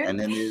I'm saying? and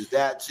then there's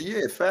that too.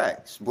 Yeah,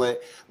 facts.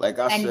 But like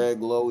I And said,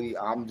 Glowy,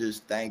 I'm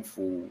just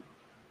thankful.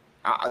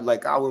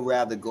 I would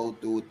rather go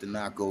through it than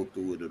not go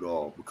through it at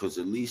all. Because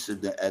at least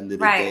at the end of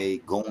the right, day,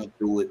 going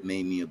through it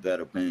made me a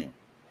better man.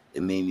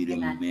 It made me the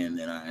amen. man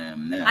that I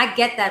am now. I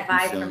get that You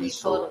vibe feel from me? you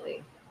So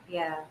totally.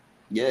 Yeah,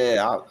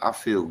 yeah, I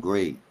feel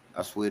great.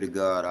 I swear to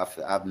God,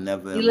 I've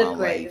never you in my look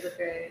great. You life, look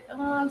great.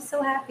 Oh, I'm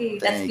so happy.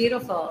 That's thank you.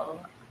 beautiful.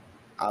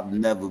 I've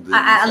never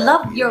been this I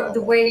love happy in your my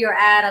the life. way you're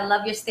at. I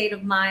love your state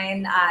of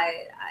mind.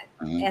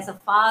 Mhm. As a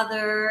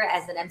father,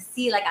 as an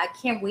MC, like I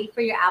can't wait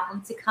for your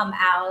album to come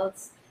out.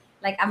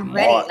 Like I'm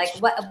ready. Like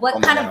March, what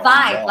coming kind of out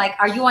in vibe? Like March.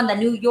 are you on the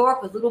New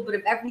York with a little bit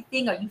of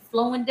everything? Are you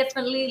flowing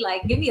differently?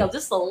 Like give me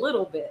just a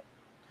little bit.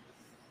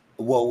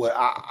 Well,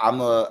 I'm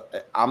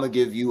gonna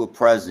give you a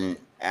present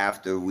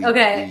after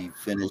Okay. we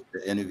finish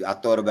the interview. I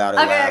thought about it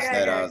Okay. last Okay.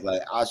 night. I Okay. was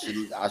like,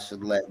 I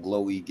should let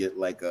Glowy get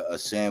like a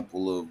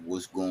sample of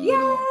what's going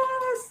on.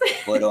 Yes.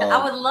 But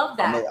I would love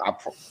that.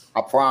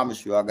 I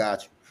promise you, I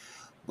got you.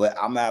 But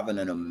I'm having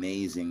an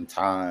amazing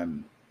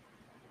time.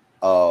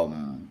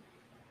 Um,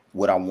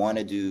 what I want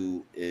to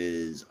do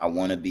is I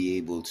want to be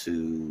able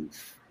to.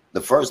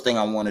 The first thing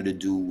I wanted to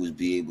do was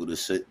be able to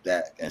sit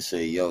back and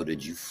say, "Yo,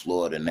 did you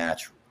floor the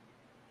natural?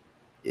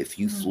 If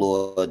you Mm,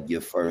 floored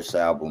your first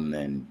album,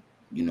 then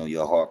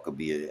your heart could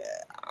be.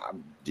 I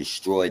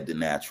destroyed the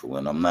natural,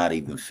 and I'm not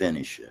even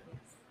finished yet.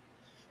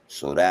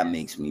 So that yes.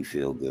 makes me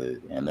feel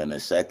good. And then the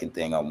second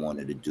thing I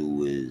wanted to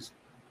do is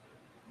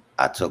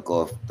I took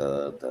off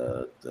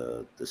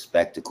the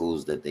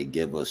spectacles that they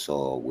give us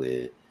all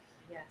with.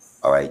 Yes.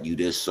 All right, you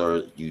this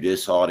sir, you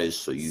this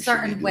artist, so you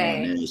should be Certain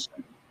doing way. this.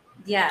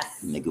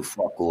 Yes. Nigga,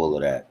 fuck all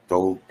of that.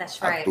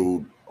 That's I right.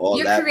 threw all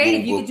You're that rule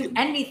creative. You could book. do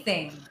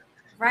anything.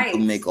 You can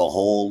Right. make a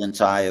whole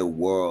entire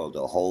world,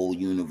 a whole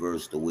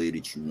universe the way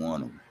that you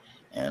want them.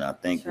 And I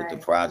think That's with the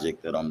right.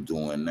 project that I'm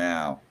doing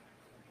now,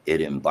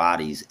 it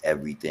embodies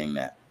everything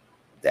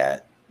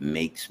that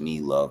makes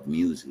me love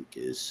music.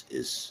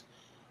 Is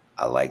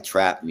I like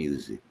trap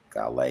music.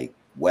 I like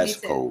Me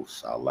West too.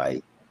 Coast. Me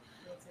too.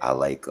 I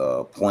like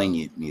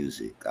poignant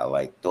music. I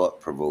like thought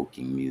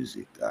provoking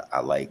music. I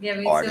like Yeah,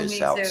 me too. artists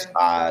Me too.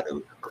 outside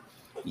of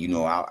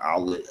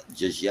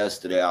just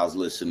yesterday I was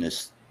listening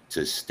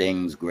to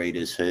Sting's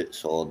greatest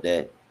hits all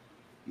day.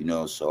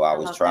 So I I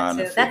was love that trying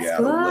to too. figure That's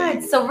out a way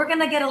good. where So we're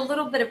gonna get a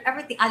little bit of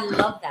everything. I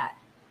love that.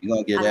 you're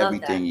gonna get I love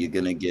everything. that. You're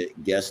gonna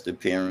get guest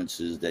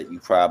appearances that you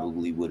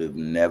probably would have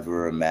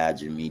never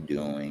imagined me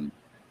doing.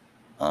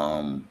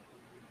 Um,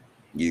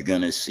 you're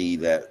gonna see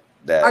that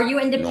Are you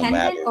no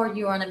matter, independent or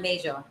you on a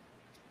major? Are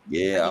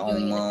yeah, I you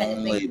doing own my independent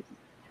own thing? label.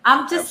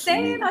 I'm just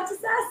saying. Absolutely. I'm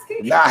just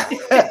asking. Nah.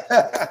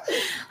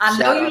 I know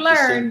Shout you out to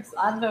learned.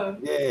 I know.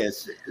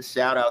 Yes,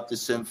 shout out to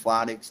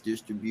Symphonics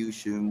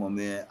Distribution, my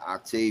man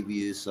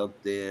Octavius up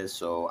there.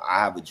 So I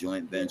have a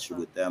joint venture Beautiful.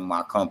 with them.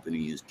 My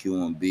company is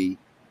QMB,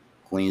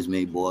 Queens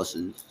Made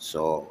Bosses.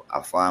 So I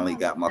Oh, finally I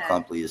love got my that.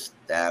 company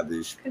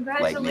established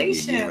like maybe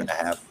a year and Congratulations. a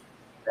half.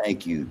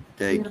 Thank you.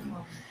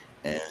 Beautiful.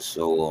 And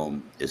so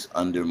it's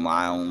under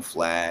my own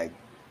flag.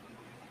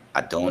 I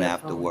don't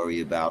have to Beautiful.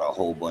 worry about a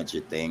whole bunch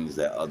of things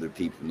that other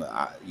people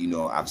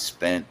know. I've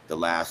spent the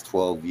last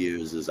 12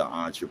 years as an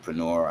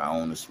entrepreneur. I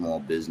own a small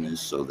business,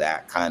 so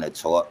that kind of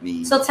taught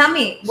me. So tell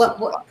me, Supply.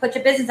 what put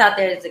your business out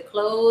there? Is it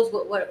clothes?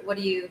 What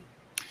do you?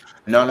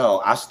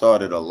 No. I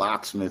started a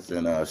locksmith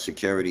and a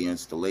security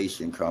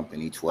installation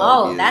company 12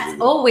 Oh, years that's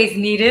ago. always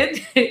needed.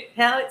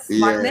 Hell, it's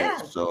smart Yeah,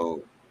 man.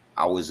 so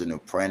I was an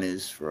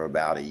apprentice for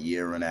about a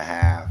year and a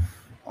half.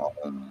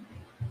 Um,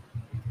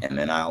 and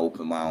then I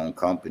opened my own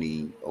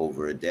company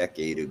over a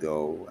decade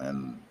ago,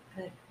 and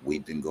Good.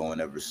 we've been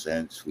going ever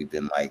since. We've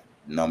been like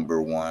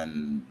number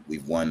one.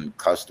 We've won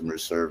customer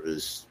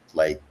service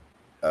like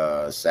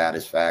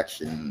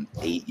satisfaction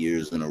 8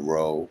 years in a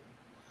row.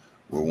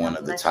 We're one God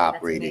of the bless you. top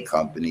That's rated amazing.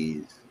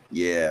 companies.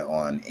 Yeah,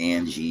 on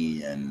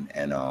Angie and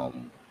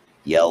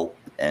Yelp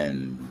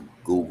and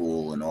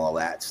Google and all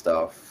that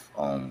stuff.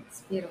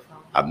 It's beautiful.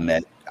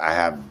 I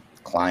have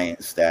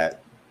clients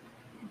that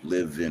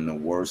live in the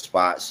worst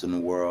spots in the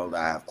world.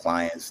 I have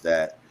clients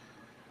that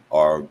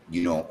are,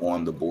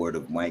 on the board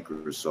of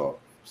Microsoft.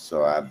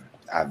 So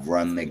I've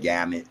run the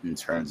gamut in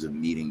terms of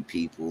meeting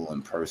people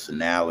and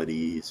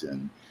personalities.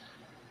 And,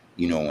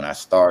 when I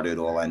started,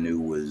 all I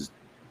knew was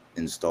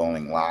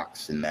installing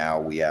locks, and now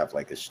we have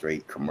like a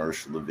straight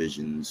commercial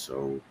division.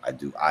 So I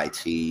do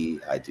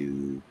IT, I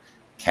do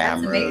That's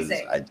cameras,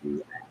 amazing. I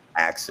do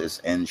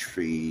access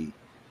entry,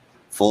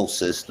 full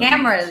systems.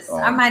 Cameras.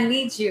 I might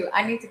need you.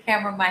 I need to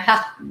camera my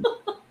house.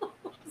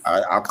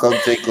 I'll come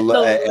take a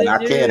look, So and I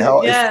can't legit,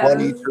 help. It's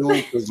funny yes.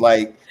 too, because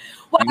like,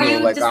 What are you?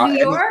 like Just New I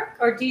York,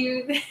 or do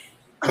you?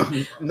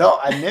 no,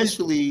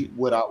 initially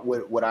what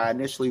I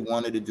initially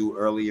wanted to do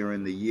earlier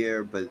in the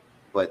year, but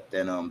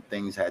then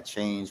things had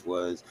changed.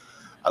 Was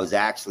I was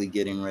actually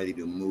getting ready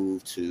to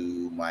move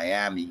to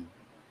Miami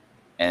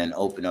and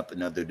open up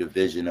another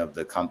division of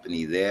the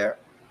company there.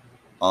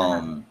 Uh-huh.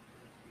 Um,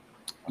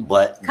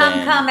 but Come.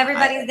 then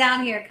Everybody's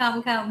down here.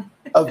 Come.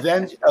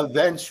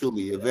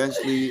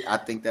 eventually, I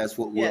think that's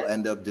what we'll Yes.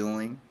 end up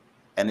doing.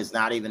 And it's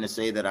not even to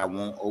say that I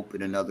won't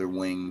open another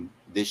wing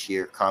this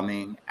year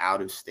coming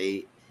out of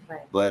state,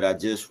 Right. but I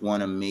just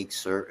want to make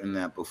certain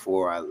that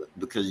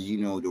because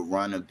to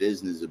run a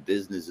business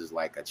is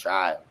like a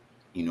child,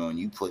 and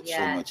you put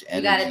so Yeah. much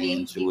You gotta energy be.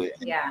 into it.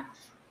 And Yeah.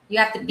 You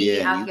have to be yeah,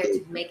 and out you here go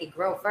to make it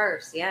grow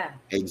first. Yeah.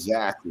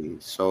 exactly.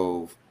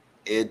 So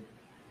it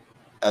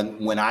and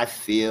when I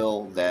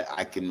feel that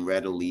I can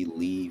readily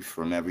leave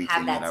from Have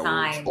everything that that I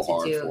worked time so to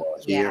hard do. for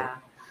here, Yeah.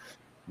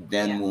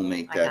 then Yeah. we'll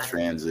make I that got it.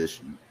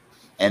 transition.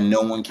 And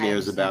no one I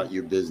cares understand. about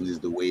your business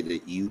the way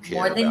that you More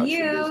care than about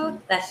your you.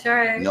 business. That's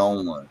right.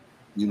 No one,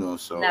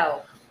 so,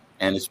 No.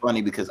 and it's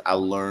funny because I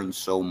learned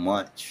so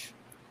much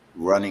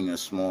running a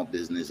small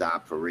business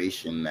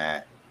operation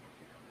that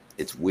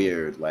it's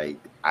weird. Like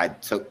I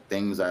took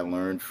things I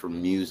learned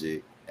from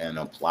music and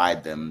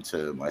applied them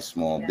to my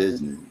small Yes.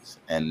 business.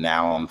 And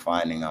now I'm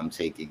finding I'm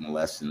taking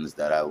lessons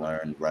that I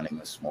learned running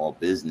a small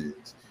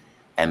business,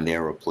 and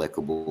they're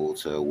applicable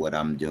to what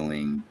I'm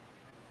doing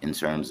in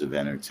terms of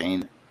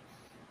entertainment.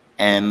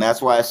 And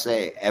that's why I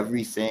say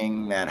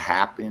everything that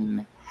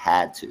happened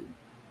had to.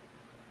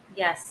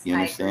 Yes, You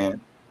I agree.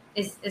 understand?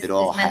 Is It is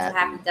all is meant to had to.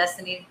 happen.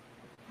 Destiny.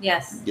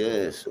 Yes.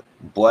 Yes.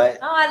 But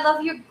Oh, I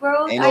love your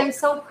growth. ain't I no am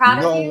so proud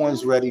of no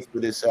one's you. ready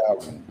for this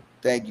album.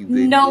 Thank you,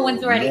 baby No girl.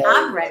 one's ready. No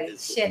I'm one ready.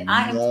 is Shit,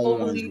 I am no one's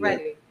totally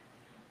ready. ready.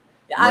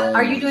 No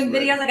Are you one's doing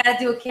videos? ready. I gotta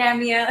do a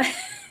cameo.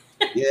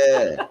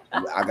 Yeah.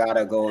 I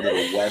gotta go to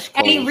the West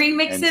Any Coast and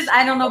remixes?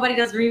 I know nobody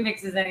does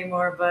remixes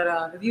anymore,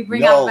 but if you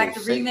bring out no, back the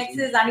say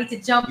remixes, I need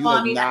to jump you on.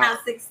 have Need a not. house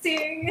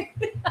 16.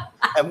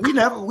 And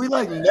we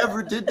like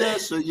never did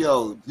that. So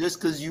yo, just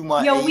cause you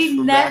my Yo, age we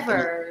from back in the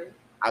never.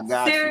 I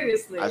got you. I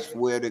Seriously.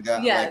 swear to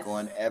God, like Yes.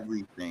 on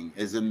everything.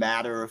 As a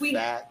matter of We.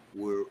 fact,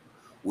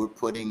 we're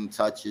putting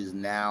touches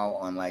now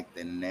on like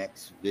the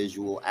next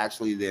visual.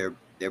 Actually, they're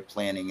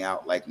planning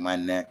out like my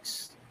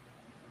next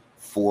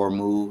 4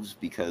 moves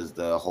because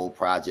the whole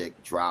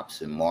project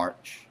drops in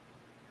March.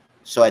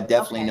 So I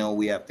definitely Okay. know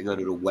we have to go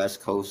to the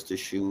West Coast to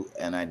shoot,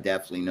 and I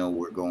definitely know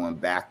we're going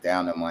back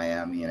down to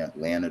Miami and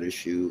Atlanta to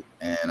shoot,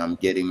 and I'm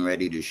getting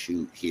ready to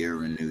shoot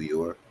here in New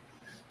York.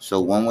 So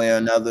one way or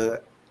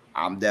another,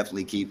 I'm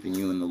definitely keeping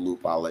you in the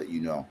loop. I'll let you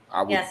know.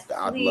 Yes,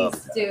 I'd love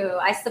please that. do.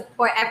 I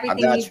support I everything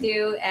you got you.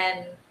 do,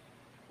 and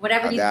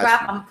whatever I you got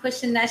drop, you. I'm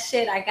pushing that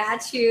shit. I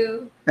got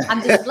you.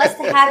 I'm just blessed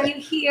to have you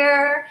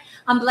here.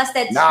 I'm blessed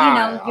that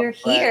Nah, I'm you're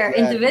here glad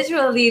you.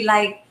 individually,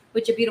 like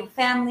with your beautiful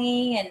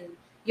family, and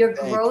your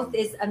Thank growth you.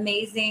 is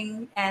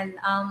amazing. And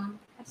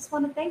I just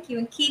want to thank you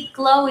and keep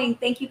glowing.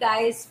 Thank you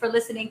guys for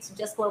listening to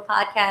Just Glow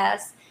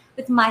podcast.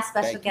 with my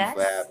special Thank you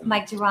for guest, having me.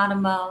 MIC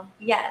Geronimo.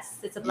 Yes,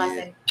 it's a Yeah,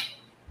 blessing.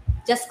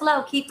 Just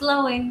glow, keep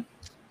glowing.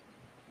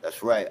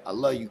 that's right. I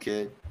love you,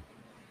 kid.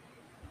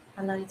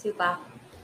 I love you too, Bob.